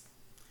questions.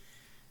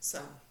 So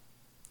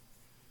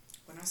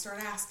when I start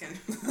asking,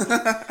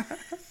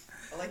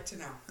 I like to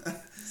know.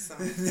 So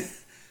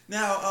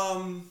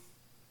now,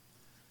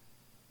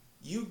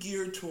 you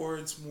geared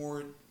towards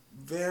more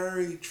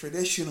very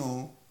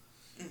traditional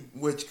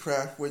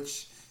witchcraft,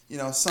 which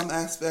some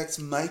aspects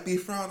might be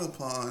frowned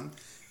upon,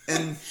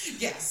 and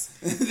yes,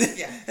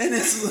 yeah, and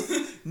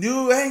it's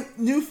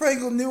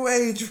newfangled, new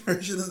age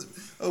version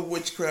of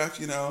witchcraft.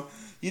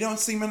 You don't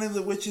see many of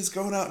the witches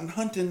going out and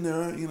hunting.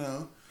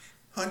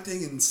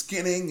 Hunting and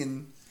skinning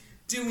and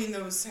doing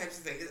those types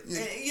of things.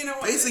 Yeah.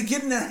 Basically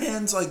getting their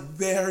hands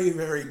very,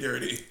 very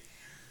dirty.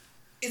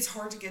 It's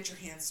hard to get your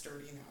hands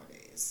dirty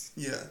nowadays.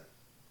 Yeah.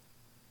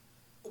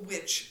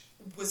 Which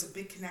was a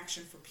big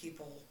connection for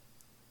people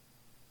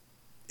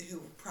who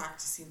were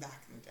practicing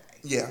back in the day.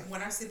 Yeah.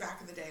 When I say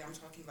back in the day, I'm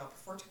talking about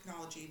before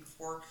technology,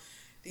 before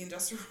the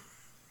Industrial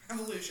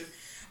Revolution,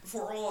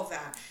 before all of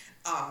that.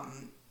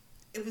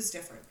 It was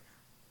different.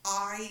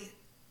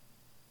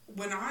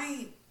 When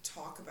I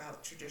talk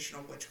about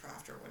traditional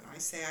witchcraft, or when I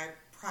say I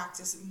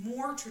practice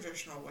more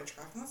traditional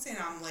witchcraft, I'm not saying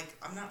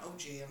I'm not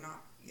OG, I'm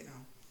not,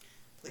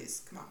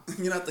 please, come on.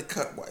 You're not the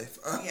cut wife.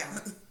 Yeah.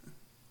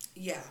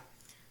 Yeah.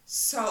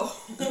 So,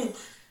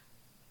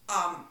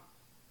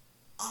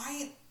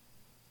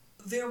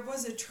 there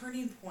was a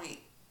turning point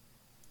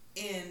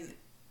in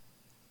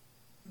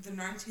the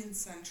 19th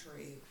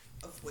century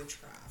of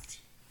witchcraft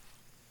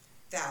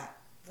that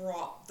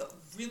brought the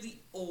really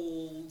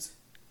old,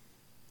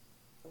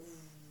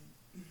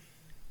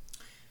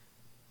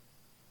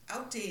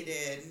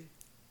 outdated,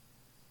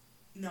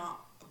 I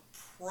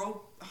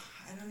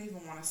don't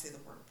even want to say the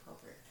word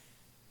appropriate.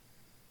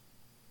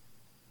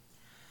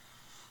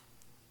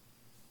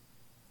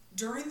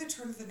 During the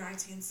turn of the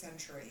 19th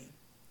century,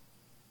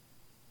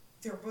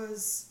 there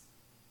was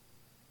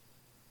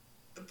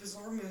a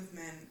bizarre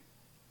movement.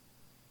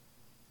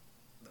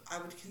 I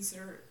would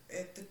consider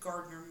it the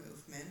Gardner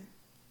movement,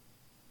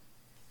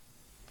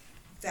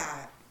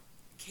 that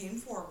came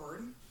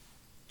forward,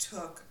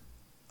 took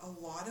a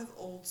lot of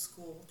old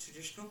school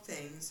traditional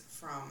things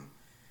from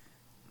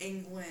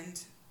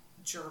England,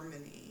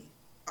 Germany,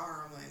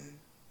 Ireland,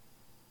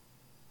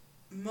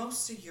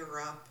 most of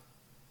Europe,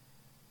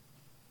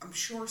 I'm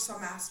sure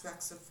some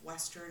aspects of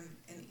Western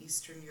and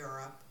Eastern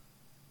Europe,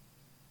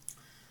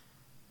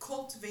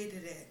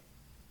 cultivated it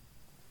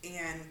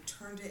and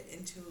turned it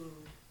into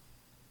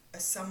a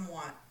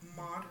somewhat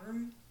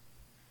modern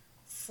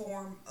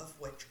form of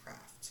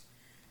witchcraft.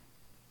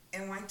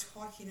 Am I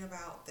talking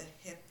about the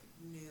hip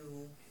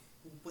new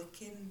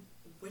Wiccan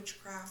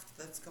witchcraft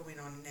that's going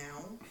on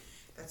now?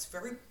 That's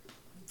very,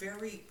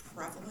 very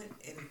prevalent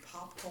in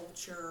pop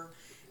culture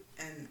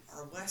and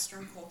our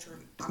Western culture.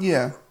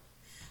 Yeah.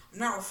 I'm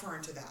not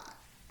referring to that.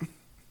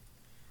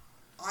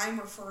 I'm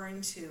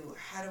referring to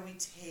how do we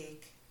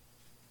take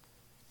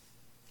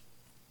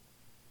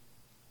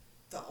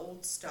the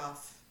old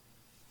stuff,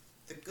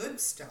 the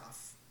good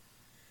stuff,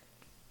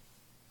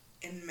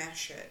 and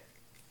mesh it.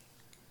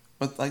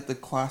 But like the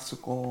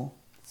classical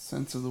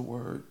sense of the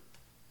word.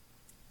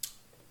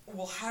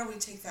 Well, how do we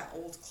take that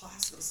old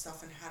classical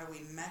stuff and how do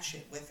we mesh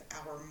it with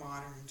our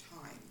modern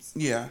times?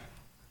 Yeah.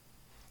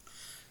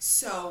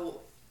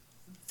 So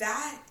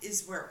that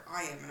is where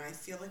I am, and I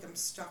feel like I'm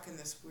stuck in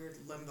this weird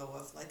limbo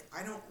of like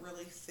I don't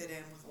really fit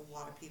in with a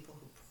lot of people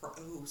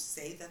who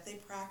say that they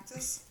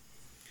practice,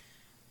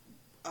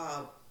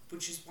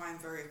 which is why I'm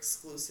very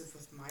exclusive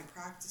with my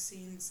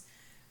practicings.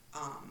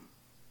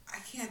 I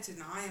can't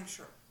deny, I'm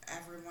sure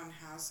everyone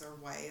has their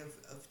way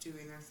of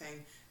doing their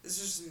thing.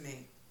 This is just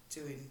me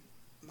doing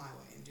my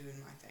way and doing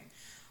my thing.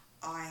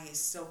 I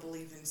still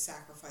believe in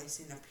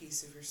sacrificing a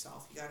piece of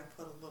yourself. You got to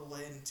put a little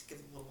in to give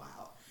a little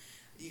out.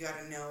 You got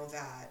to know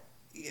that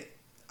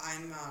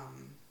I'm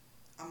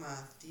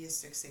a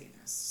theistic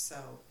Satanist,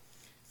 so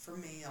for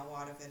me, a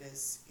lot of it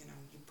is,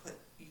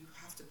 you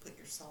have to put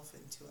yourself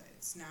into it.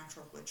 It's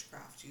natural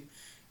witchcraft. You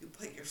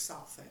put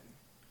yourself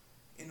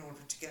in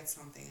order to get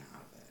something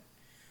out of it.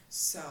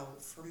 So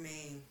for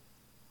me,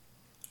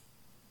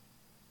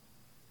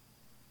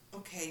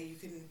 okay, you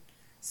can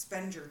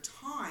spend your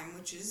time,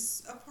 which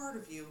is a part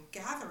of you,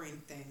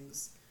 gathering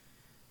things,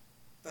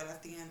 but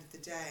at the end of the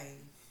day,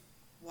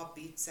 what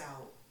beats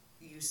out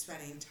you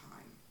spending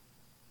time?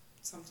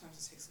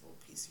 Sometimes it takes a little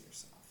piece of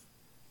yourself.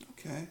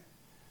 Okay.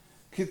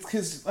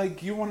 Because,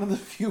 like, you're one of the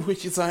few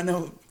witches I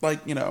know,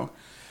 like,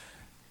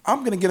 I'm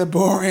going to get a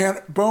bow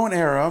and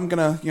arrow. I'm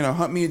going to,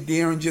 hunt me a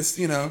deer and just,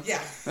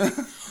 Yeah.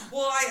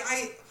 Well,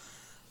 I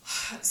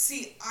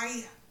see,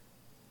 I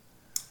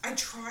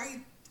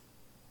try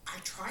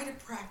to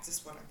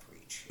practice what I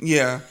preach.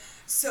 Yeah.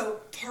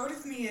 So part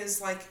of me is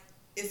like,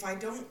 if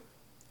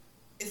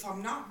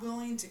I'm not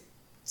willing to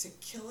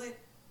kill it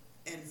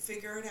and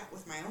figure it out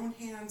with my own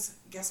hands,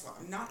 guess what?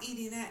 I'm not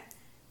eating it,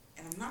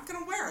 and I'm not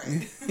going to wear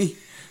it.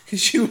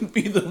 Because you would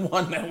be the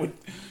one that would,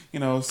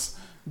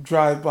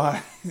 drive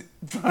by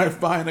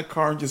in a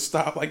car and just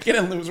stop, like, get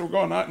in, loser, we're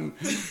going out, and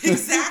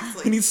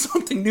Exactly. we need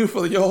something new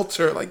for the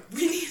altar, like.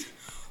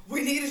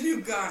 We need a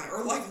new gun,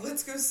 or like,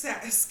 let's go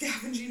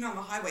scavenging on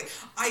the highway.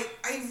 I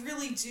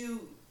really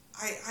do.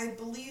 I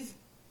believe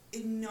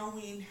in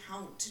knowing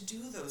how to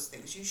do those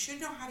things. You should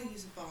know how to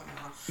use a bow and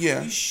arrow.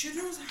 Yeah. You should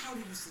know how to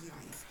use a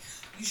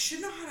knife. You should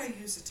know how to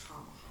use a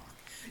tomahawk.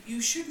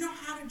 You should know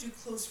how to do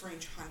close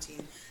range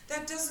hunting.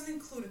 That doesn't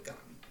include a gun.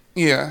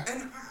 Yeah.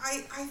 And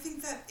I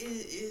think that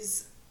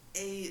is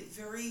a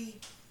very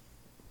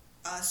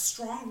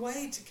strong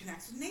way to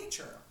connect with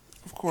nature.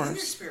 Of course. And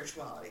your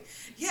spirituality.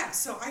 Yeah,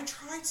 so I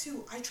try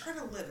to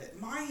live it.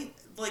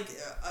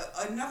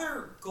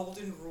 Another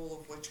golden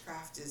rule of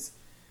witchcraft is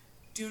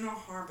do no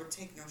harm but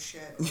take no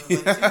shit. Or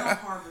do no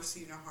harm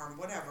receive no harm,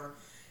 whatever.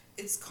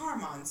 It's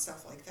karma and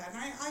stuff like that. And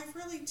I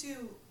really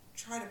do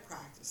try to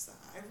practice that.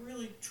 I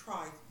really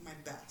try my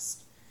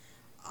best.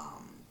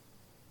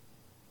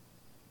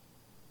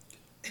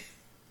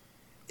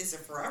 Is it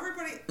for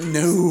everybody?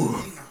 No.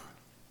 Absolutely not.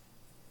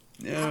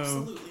 No.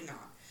 Absolutely not.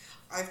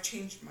 I've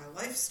changed my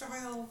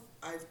lifestyle.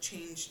 I've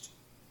changed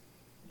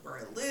where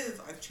I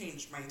live. I've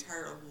changed my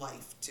entire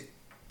life to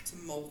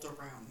mold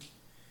around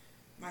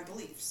my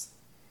beliefs.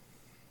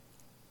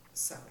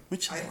 So,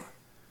 which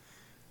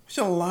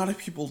a lot of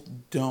people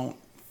don't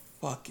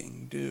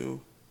fucking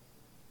do.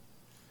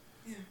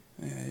 Yeah.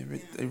 Yeah,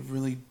 they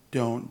really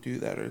don't do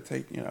that or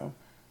take,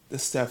 the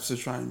steps to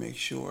try and make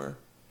sure.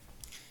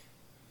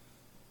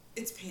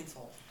 It's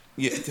painful.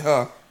 Yeah.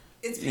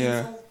 It's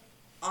painful.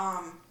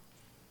 Yeah.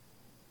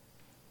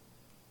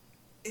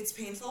 It's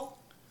painful,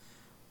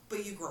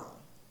 but you grow.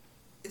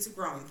 It's a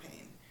growing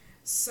pain.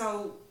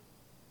 So,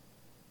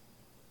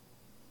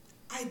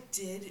 I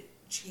did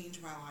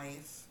change my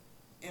life,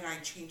 and I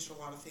changed a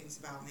lot of things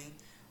about me,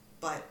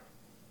 but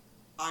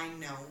I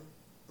know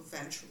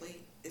eventually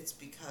it's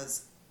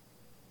because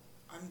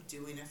I'm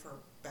doing it for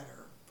a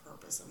better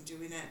purpose. I'm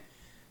doing it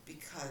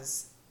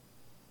because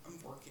I'm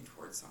working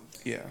towards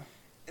something. Yeah.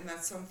 And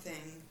that's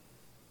something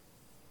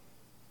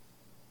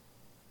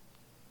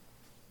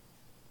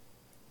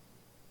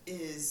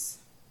is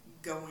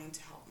going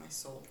to help my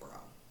soul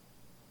grow.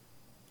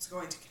 It's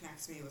going to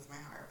connect me with my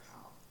higher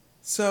power.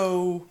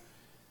 So,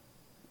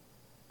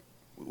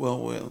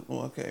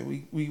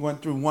 Okay. We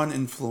went through one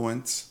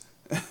influence.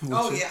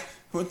 Oh, yeah.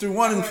 Went through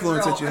one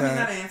influence that you had.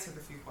 that answered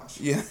a few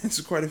questions. Yeah, it's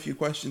quite a few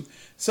questions.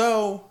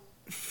 So,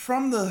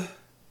 from the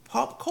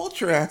pop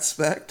culture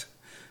aspect,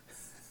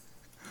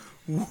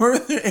 were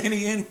there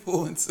any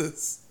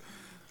influences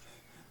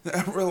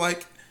that were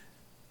like,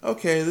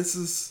 okay, this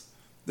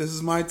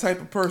is my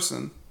type of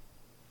person?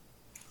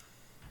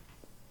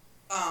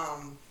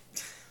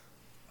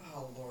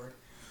 Oh Lord.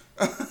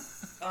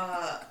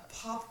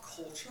 Pop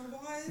culture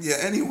wise. Yeah,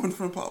 anyone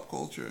from pop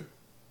culture.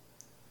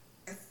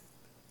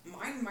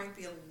 Mine might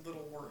be a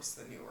little worse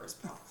than yours,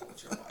 pop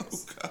culture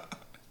wise. Oh God.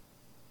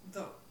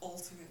 The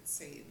ultimate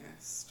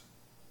Satanist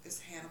is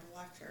Hannibal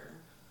Lecter,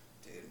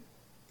 dude.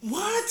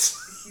 What?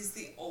 He's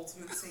the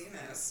ultimate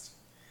Satanist.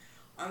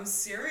 I'm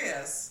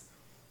serious.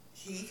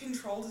 He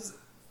controlled his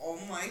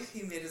own life.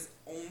 He made his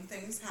own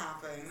things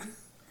happen.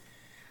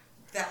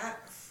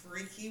 That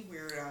freaky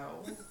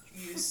weirdo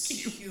used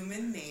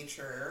human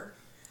nature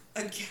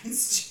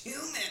against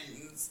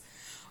humans.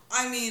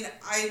 I mean,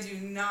 I do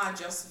not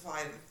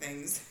justify the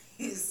things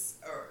he's...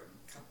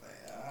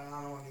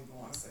 I don't even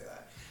want to say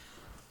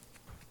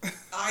that.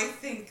 I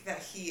think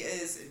that he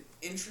is an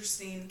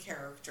interesting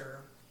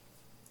character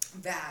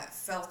that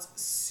felt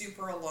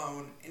super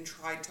alone and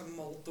tried to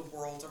mold the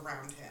world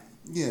around him.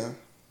 Yeah.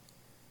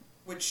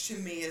 Which to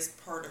me is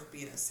part of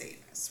being a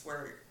Satanist,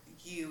 where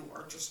you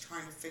are just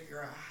trying to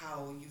figure out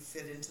how you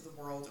fit into the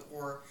world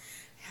or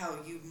how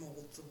you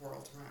mold the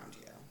world around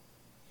you.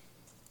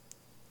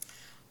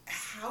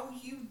 How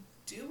you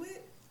do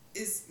it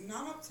is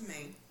not up to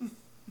me,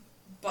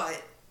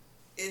 but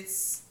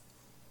it's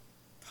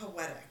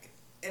poetic.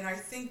 And I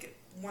think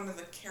one of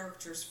the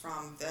characters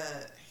from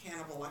the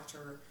Hannibal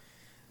Lecter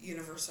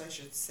universe, I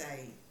should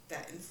say,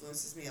 that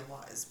influences me a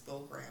lot is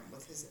Bill Graham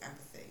with his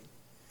empathy.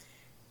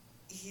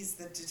 He's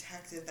the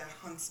detective that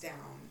hunts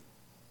down,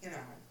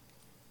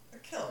 a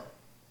killer.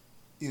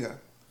 Yeah.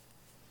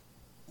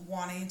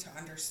 Wanting to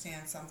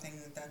understand something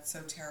that's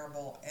so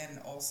terrible and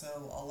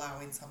also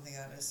allowing something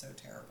that is so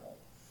terrible.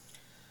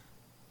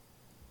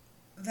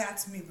 That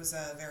to me was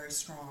a very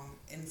strong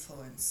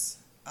influence,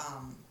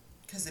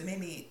 because it made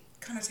me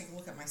kind of take a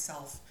look at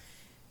myself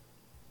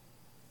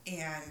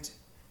and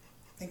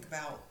think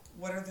about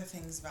what are the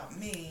things about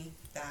me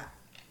that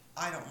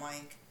I don't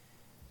like,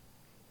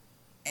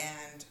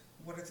 and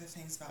what are the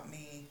things about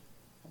me,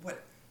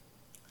 what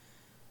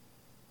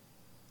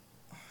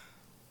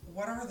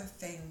are the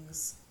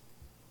things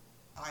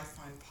I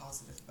find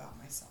positive about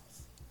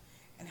myself,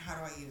 and how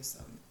do I use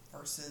them,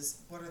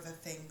 versus what are the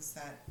things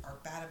that are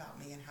bad about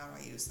me and how do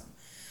I use them.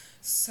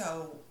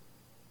 So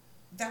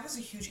that was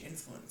a huge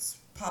influence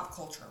pop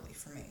culturally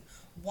for me.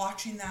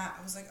 Watching that,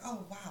 I was like,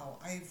 oh wow,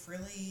 I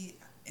really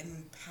am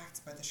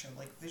impacted by the show.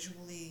 Like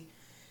visually,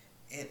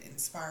 it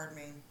inspired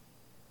me.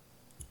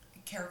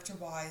 Character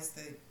wise,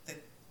 the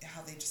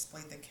how they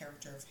displayed the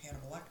character of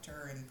Hannibal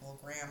Lecter and Bill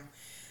Graham,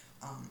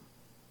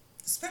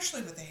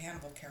 especially with the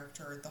Hannibal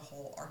character, the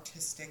whole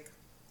artistic,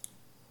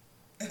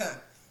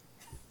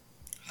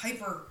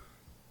 hyper,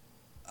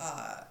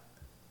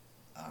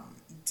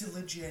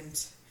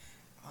 diligent,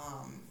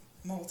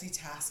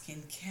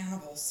 multitasking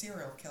cannibal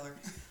serial killer,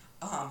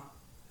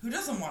 who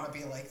doesn't want to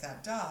be like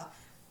that, duh,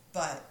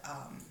 but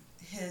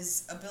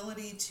his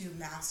ability to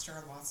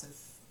master lots of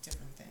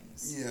different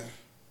things. Yeah.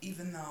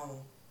 Even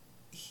though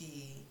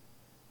he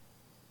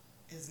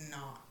is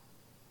not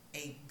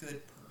a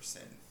good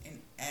person in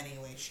any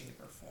way,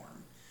 shape, or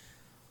form,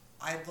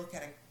 I look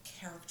at a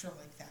character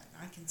like that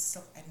and I can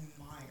still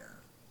admire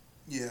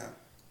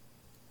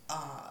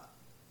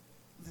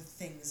the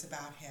things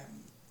about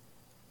him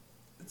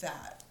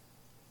that,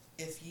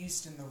 if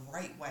used in the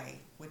right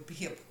way, would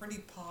be a pretty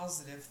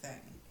positive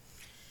thing.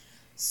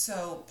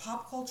 So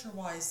pop culture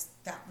wise,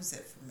 that was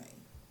it for me.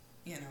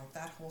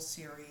 That whole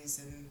series,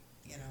 and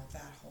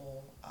that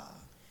whole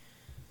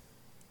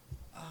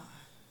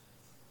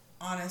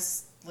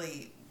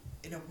honestly,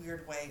 in a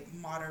weird way,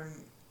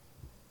 modern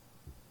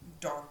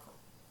dark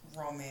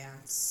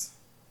romance,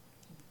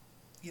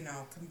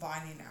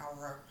 combining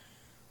our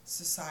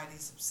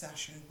society's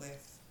obsession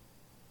with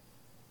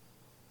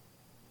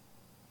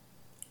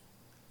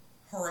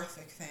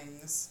horrific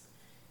things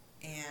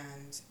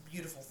and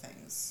beautiful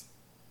things.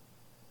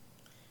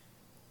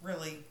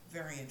 Really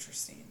very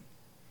interesting.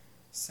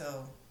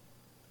 So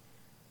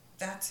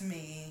that to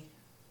me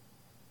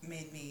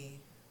made me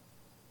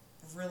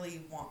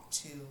really want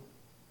to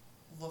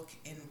look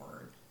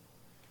inward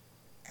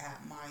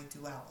at my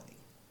duality.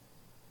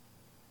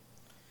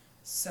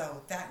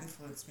 So that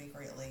influenced me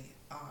greatly.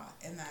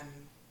 And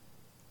then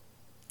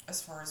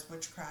as far as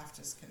witchcraft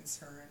is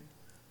concerned,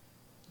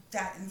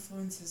 that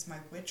influences my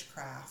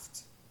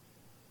witchcraft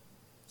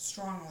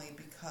strongly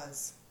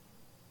because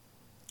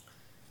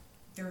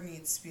there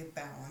needs to be a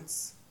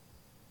balance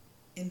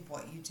in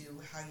what you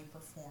do, how you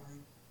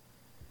perform.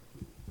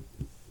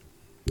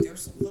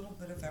 There's a little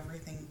bit of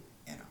everything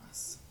in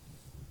us.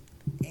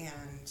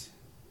 And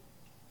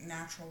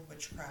natural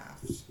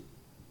witchcraft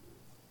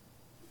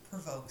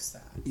provokes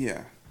that.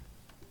 Yeah.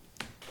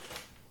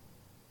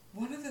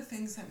 one of the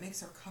things that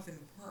makes our coven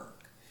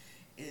work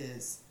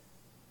is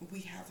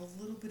we have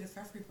a little bit of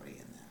everybody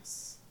in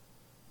this.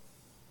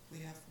 We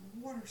have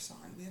water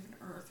sign, we have an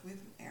earth, we have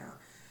an air.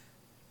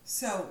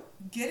 So,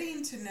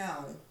 getting to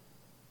know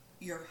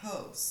your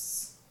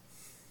hosts,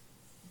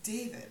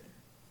 David,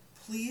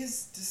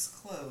 please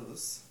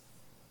disclose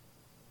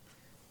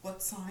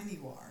what sign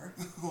you are.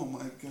 Oh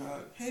my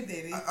God. Hey,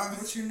 baby,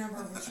 what's your number?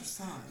 What's your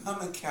sign?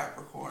 I'm a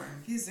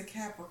Capricorn. He's a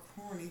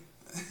Capricorn.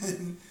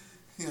 And,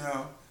 you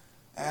know,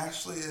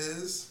 Ashley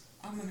is...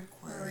 I'm an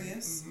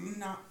Aquarius, Mm-hmm.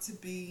 not to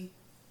be...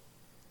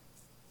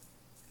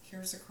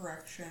 Here's a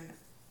correction.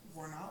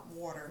 We're not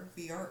water.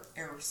 We are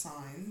air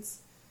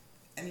signs.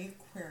 Any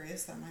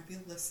Aquarius that might be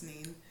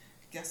listening,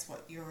 guess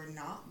what? You're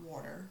not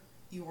water.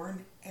 You are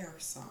an air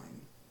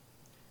sign.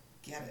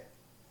 Get it.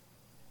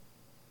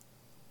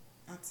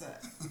 That's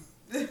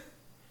it.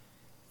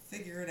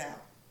 Figure it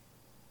out.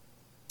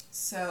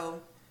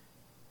 So,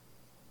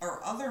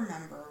 our other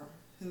member,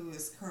 who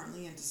is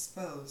currently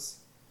indisposed,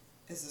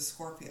 is a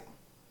Scorpio.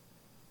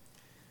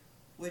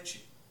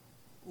 Which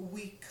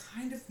we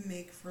kind of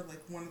make for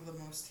like one of the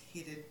most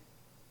hated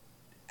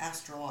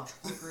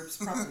astrological groups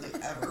probably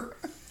ever.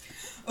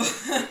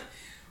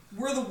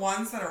 We're the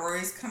ones that are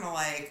always kind of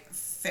like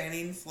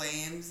fanning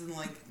flames and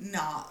like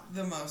not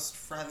the most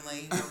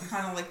friendly. We're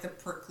kind of like the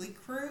prickly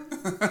crew. And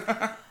I'm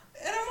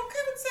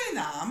okay with saying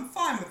that. I'm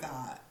fine with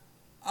that.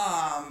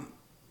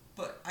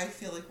 But I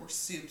feel like we're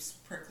soups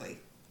prickly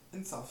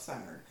and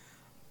self-centered.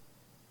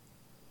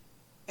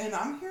 And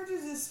I'm here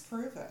to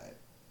disprove it.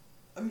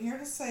 I'm here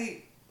to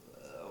say,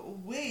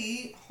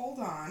 wait, hold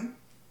on.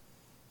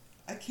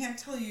 I can't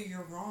tell you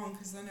you're wrong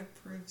because then it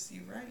proves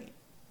you right.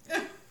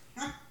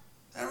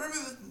 I remember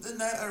the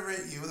night I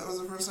read you. That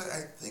was the first night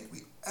I think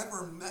we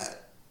ever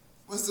met.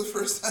 Was the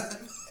first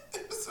time.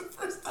 It was the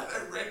first time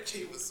I read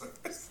you. It was the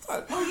first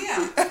time. Oh yeah.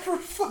 We ever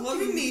fucking Let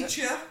me met. meet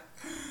you.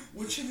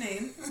 What's your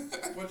name?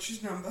 What's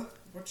your number?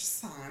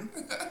 What's your sign?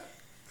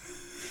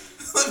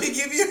 Let me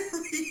give you a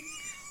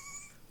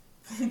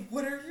reading.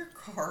 What are your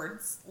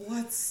cards?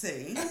 Let's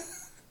see.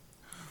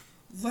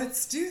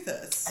 Let's do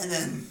this. And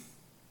then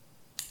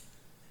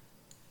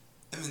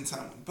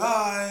time went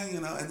by, you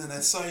know, and then I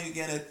saw you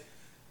again at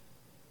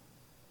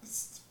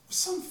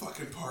some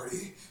fucking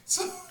party.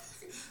 So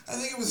I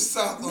think it was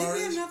South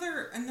Orange. Maybe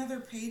another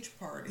page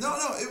party. No,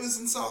 it was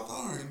in South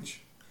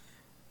Orange.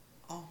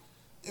 Oh.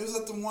 It was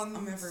at the one...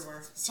 I'm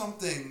everywhere.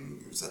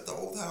 Something. It was at the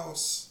old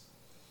house.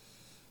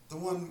 The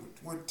one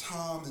where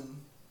Tom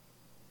and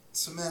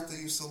Samantha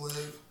used to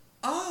live.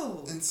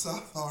 Oh. In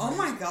South Orange. Oh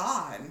my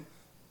God.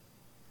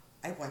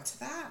 I went to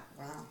that?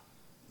 Wow.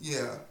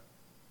 Yeah.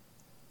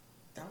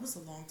 That was a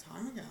long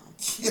time ago.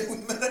 Yeah, we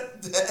met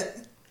at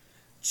then.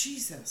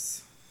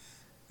 Jesus.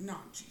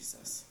 Not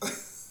Jesus.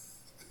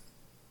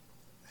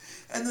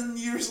 And then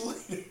years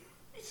later,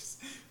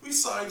 we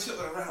saw each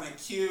other around at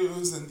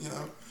Q's, and, you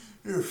know,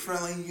 we were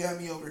friendly. You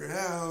had me over your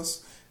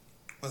house.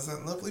 It was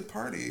that lovely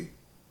party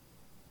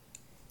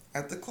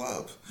at the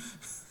club.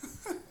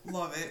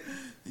 Love it.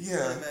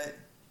 Yeah. Love it.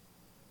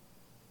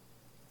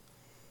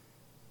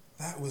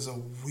 That was a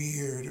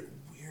weird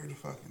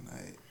fucking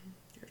night.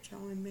 You're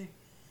telling me.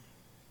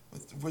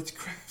 With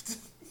witchcraft.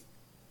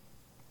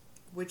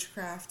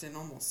 Witchcraft and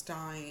almost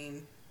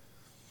dying.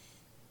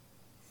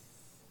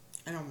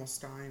 And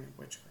almost dying of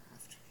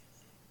witchcraft.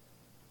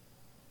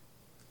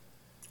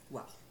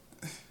 Well.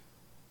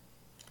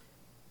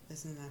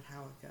 Isn't that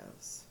how it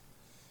goes?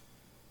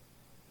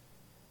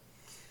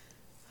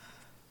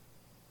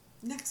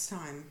 Next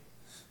time.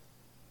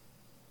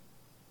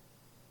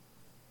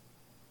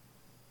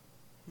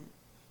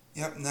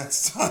 Yep,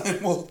 next time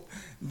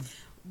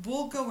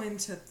We'll go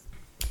into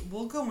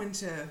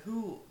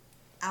who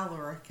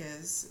Alaric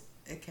is,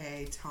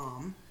 aka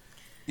Tom.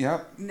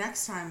 Yep.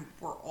 Next time,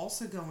 we're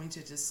also going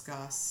to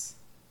discuss,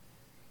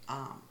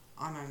 on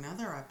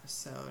another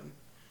episode,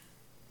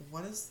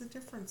 what is the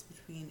difference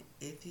between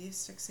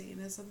atheistic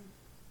Satanism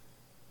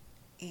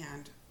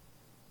and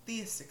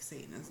theistic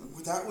Satanism?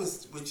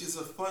 Which is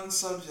a fun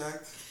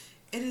subject.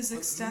 It is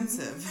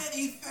extensive.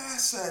 Many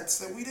facets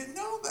that we didn't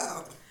know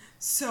about.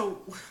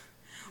 So,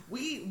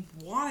 we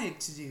wanted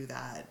to do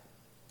that,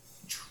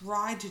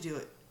 tried to do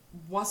it,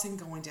 wasn't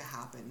going to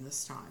happen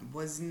this time,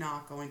 was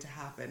not going to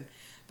happen.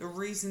 The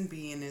reason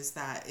being is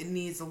that it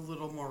needs a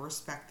little more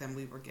respect than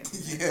we were given.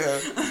 Yeah.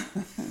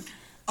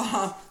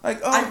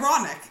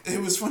 Ironic. It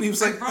was funny. It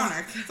was like,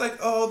 ironic. It's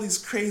like, these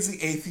crazy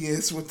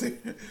atheists, what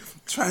they're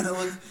trying to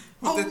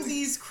look.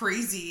 These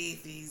crazy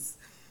atheists.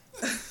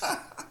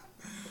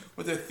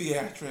 With their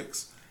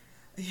theatrics.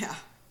 Yeah,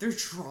 their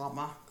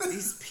drama.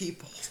 These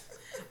people.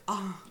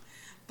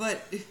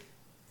 But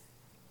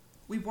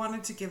we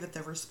wanted to give it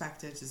the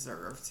respect it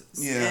deserved.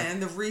 Yeah.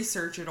 And the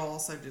research it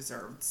also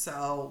deserved.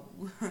 So,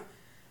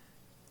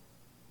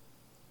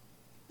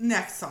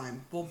 next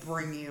time, we'll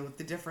bring you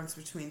the difference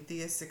between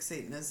theistic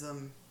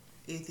Satanism,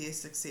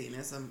 atheistic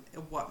Satanism,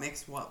 and what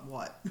makes what.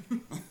 What?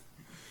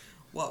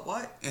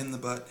 In the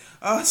butt.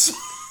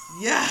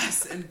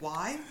 Yes, and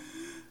why?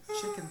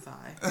 Chicken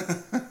thigh.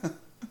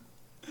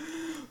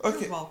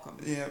 Okay. You're welcome.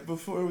 Yeah.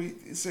 Before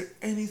is there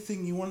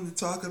anything you wanted to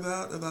talk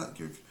about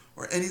your,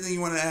 or anything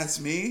you want to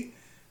ask me,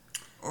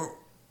 or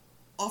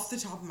Off the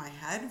top of my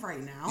head, right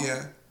now,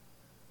 yeah.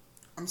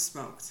 I'm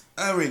smoked.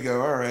 There we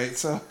go. All right.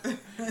 So,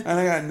 and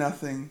I got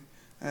nothing.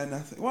 I had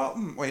nothing. Well,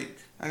 wait.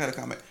 I got a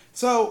comment.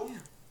 So, Yeah.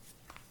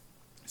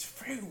 it's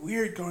very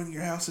weird going to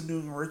your house and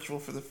doing a ritual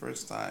for the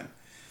first time.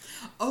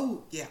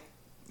 Oh, yeah.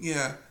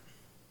 Yeah.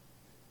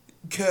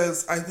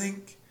 Because I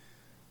think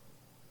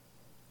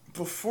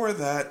before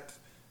that,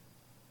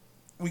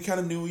 we kind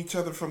of knew each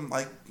other from,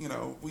 like, you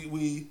know,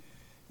 we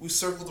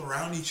circled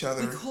around each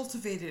other. We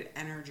cultivated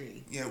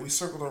energy. Yeah, we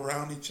circled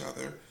around each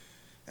other.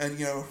 And,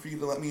 you know, for you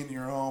to let me into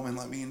your home and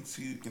let me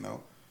into, you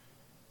know,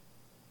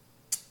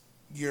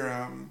 your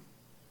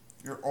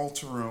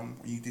altar room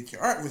where you did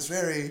your art was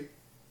very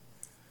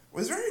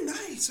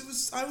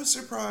nice. I was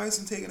surprised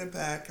and taken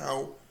aback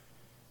how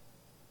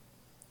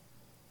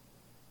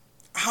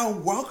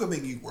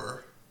welcoming you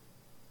were.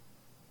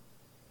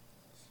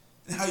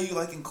 And how you,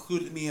 like,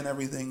 included me and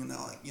everything, and,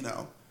 like, you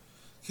know,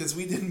 because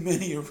we did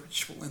many a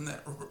ritual in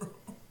that room.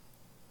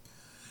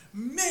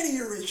 Many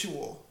a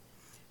ritual.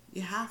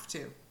 You have to,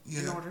 in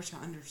Yeah. order to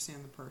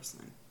understand the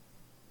person.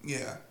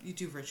 Yeah. You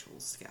do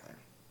rituals together.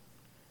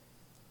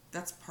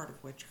 That's part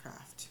of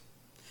witchcraft.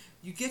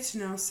 You get to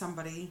know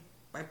somebody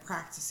by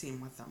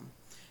practicing with them.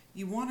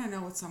 You want to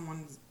know what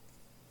someone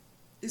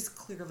is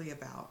clearly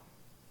about.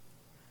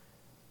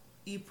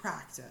 You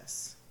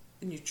practice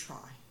and you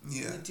try.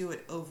 Yeah. You do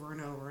it over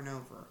and over and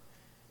over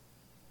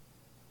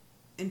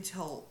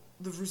until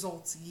the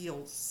results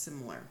yield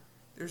similar.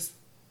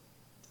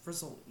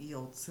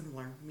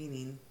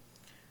 Meaning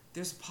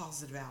there's a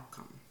positive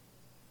outcome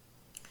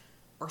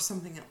or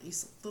something at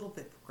least a little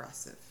bit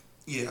progressive.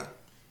 Yeah.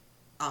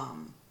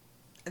 And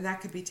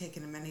that could be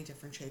taken in many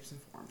different shapes and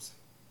forms.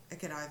 It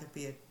could either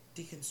be a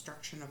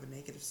deconstruction of a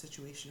negative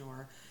situation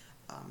or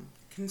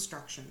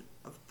construction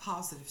of a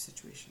positive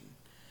situation.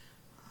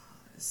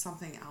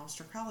 Something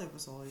Aleister Crowley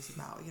was always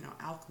about, you know,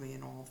 alchemy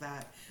and all of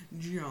that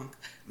junk.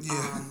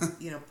 Yeah.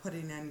 You know,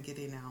 putting in,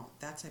 getting out,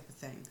 that type of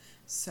thing.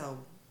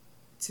 So,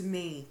 to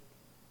me,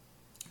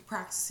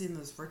 practicing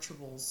those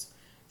rituals,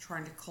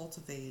 trying to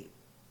cultivate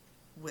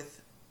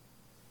with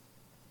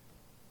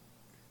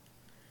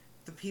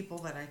the people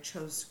that I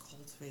chose to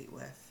cultivate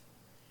with,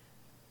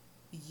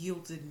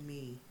 yielded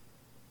me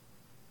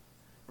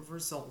a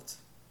result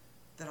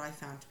that I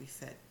found to be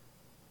fit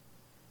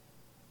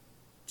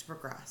to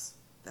progress.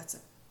 That's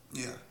it.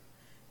 Yeah.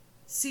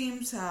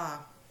 Seems,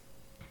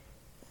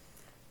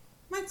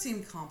 might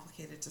seem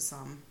complicated to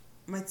some,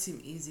 might seem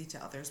easy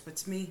to others, but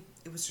to me,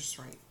 it was just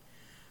right.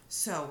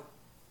 So,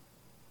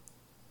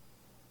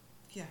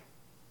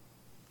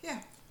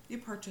 yeah, you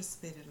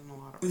participated in a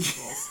lot of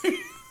rituals.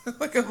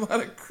 Like a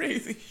lot of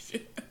crazy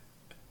shit.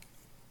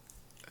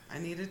 I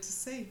needed to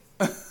see.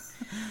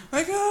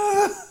 Like,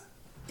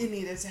 It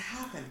needed to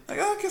happen.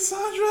 like,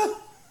 Cassandra.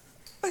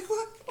 Like,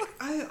 what?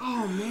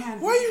 Oh man.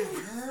 Why you?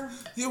 Her?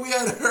 Yeah, we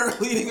had her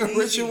leading a Amazing.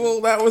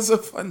 ritual. That was a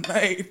fun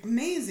night.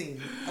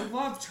 Amazing. I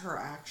loved her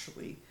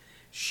actually.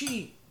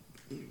 She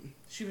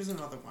was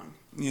another one.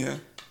 Yeah.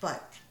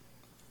 But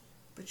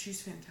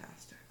she's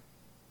fantastic.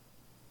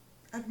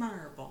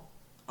 Admirable.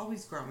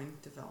 Always growing,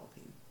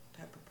 developing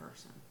type of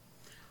person.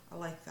 I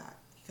like that.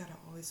 You gotta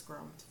always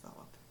grow and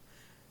develop.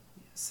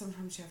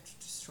 Sometimes you have to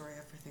destroy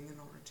everything in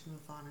order to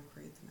move on and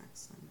create the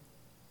next thing.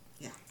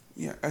 Yeah.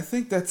 Yeah, I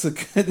think that's a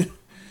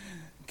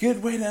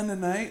good way to end the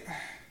night.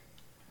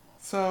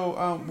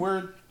 So,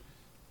 we're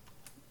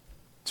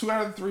 2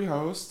 out of 3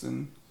 hosts,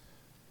 and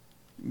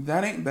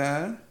that ain't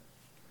bad.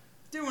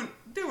 Doing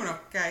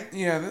okay.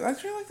 Yeah, I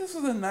feel like this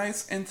was a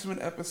nice,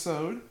 intimate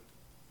episode.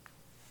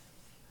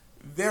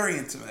 Very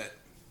intimate.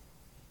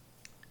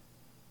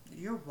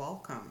 You're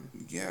welcome.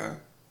 Yeah.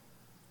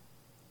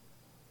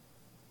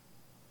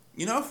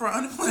 You know, for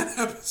an unplanned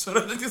episode,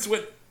 I think this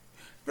went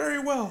very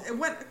well. It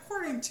went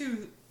according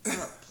to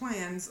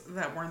plans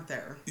that weren't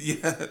there.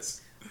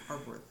 Yes. Or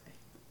were they?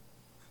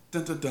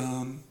 Dun dun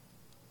dun.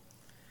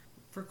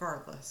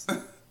 Regardless.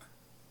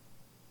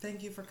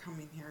 Thank you for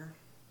coming here.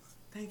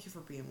 Thank you for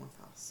being with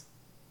us.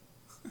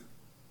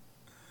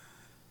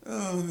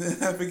 Oh, man,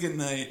 have a good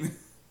night.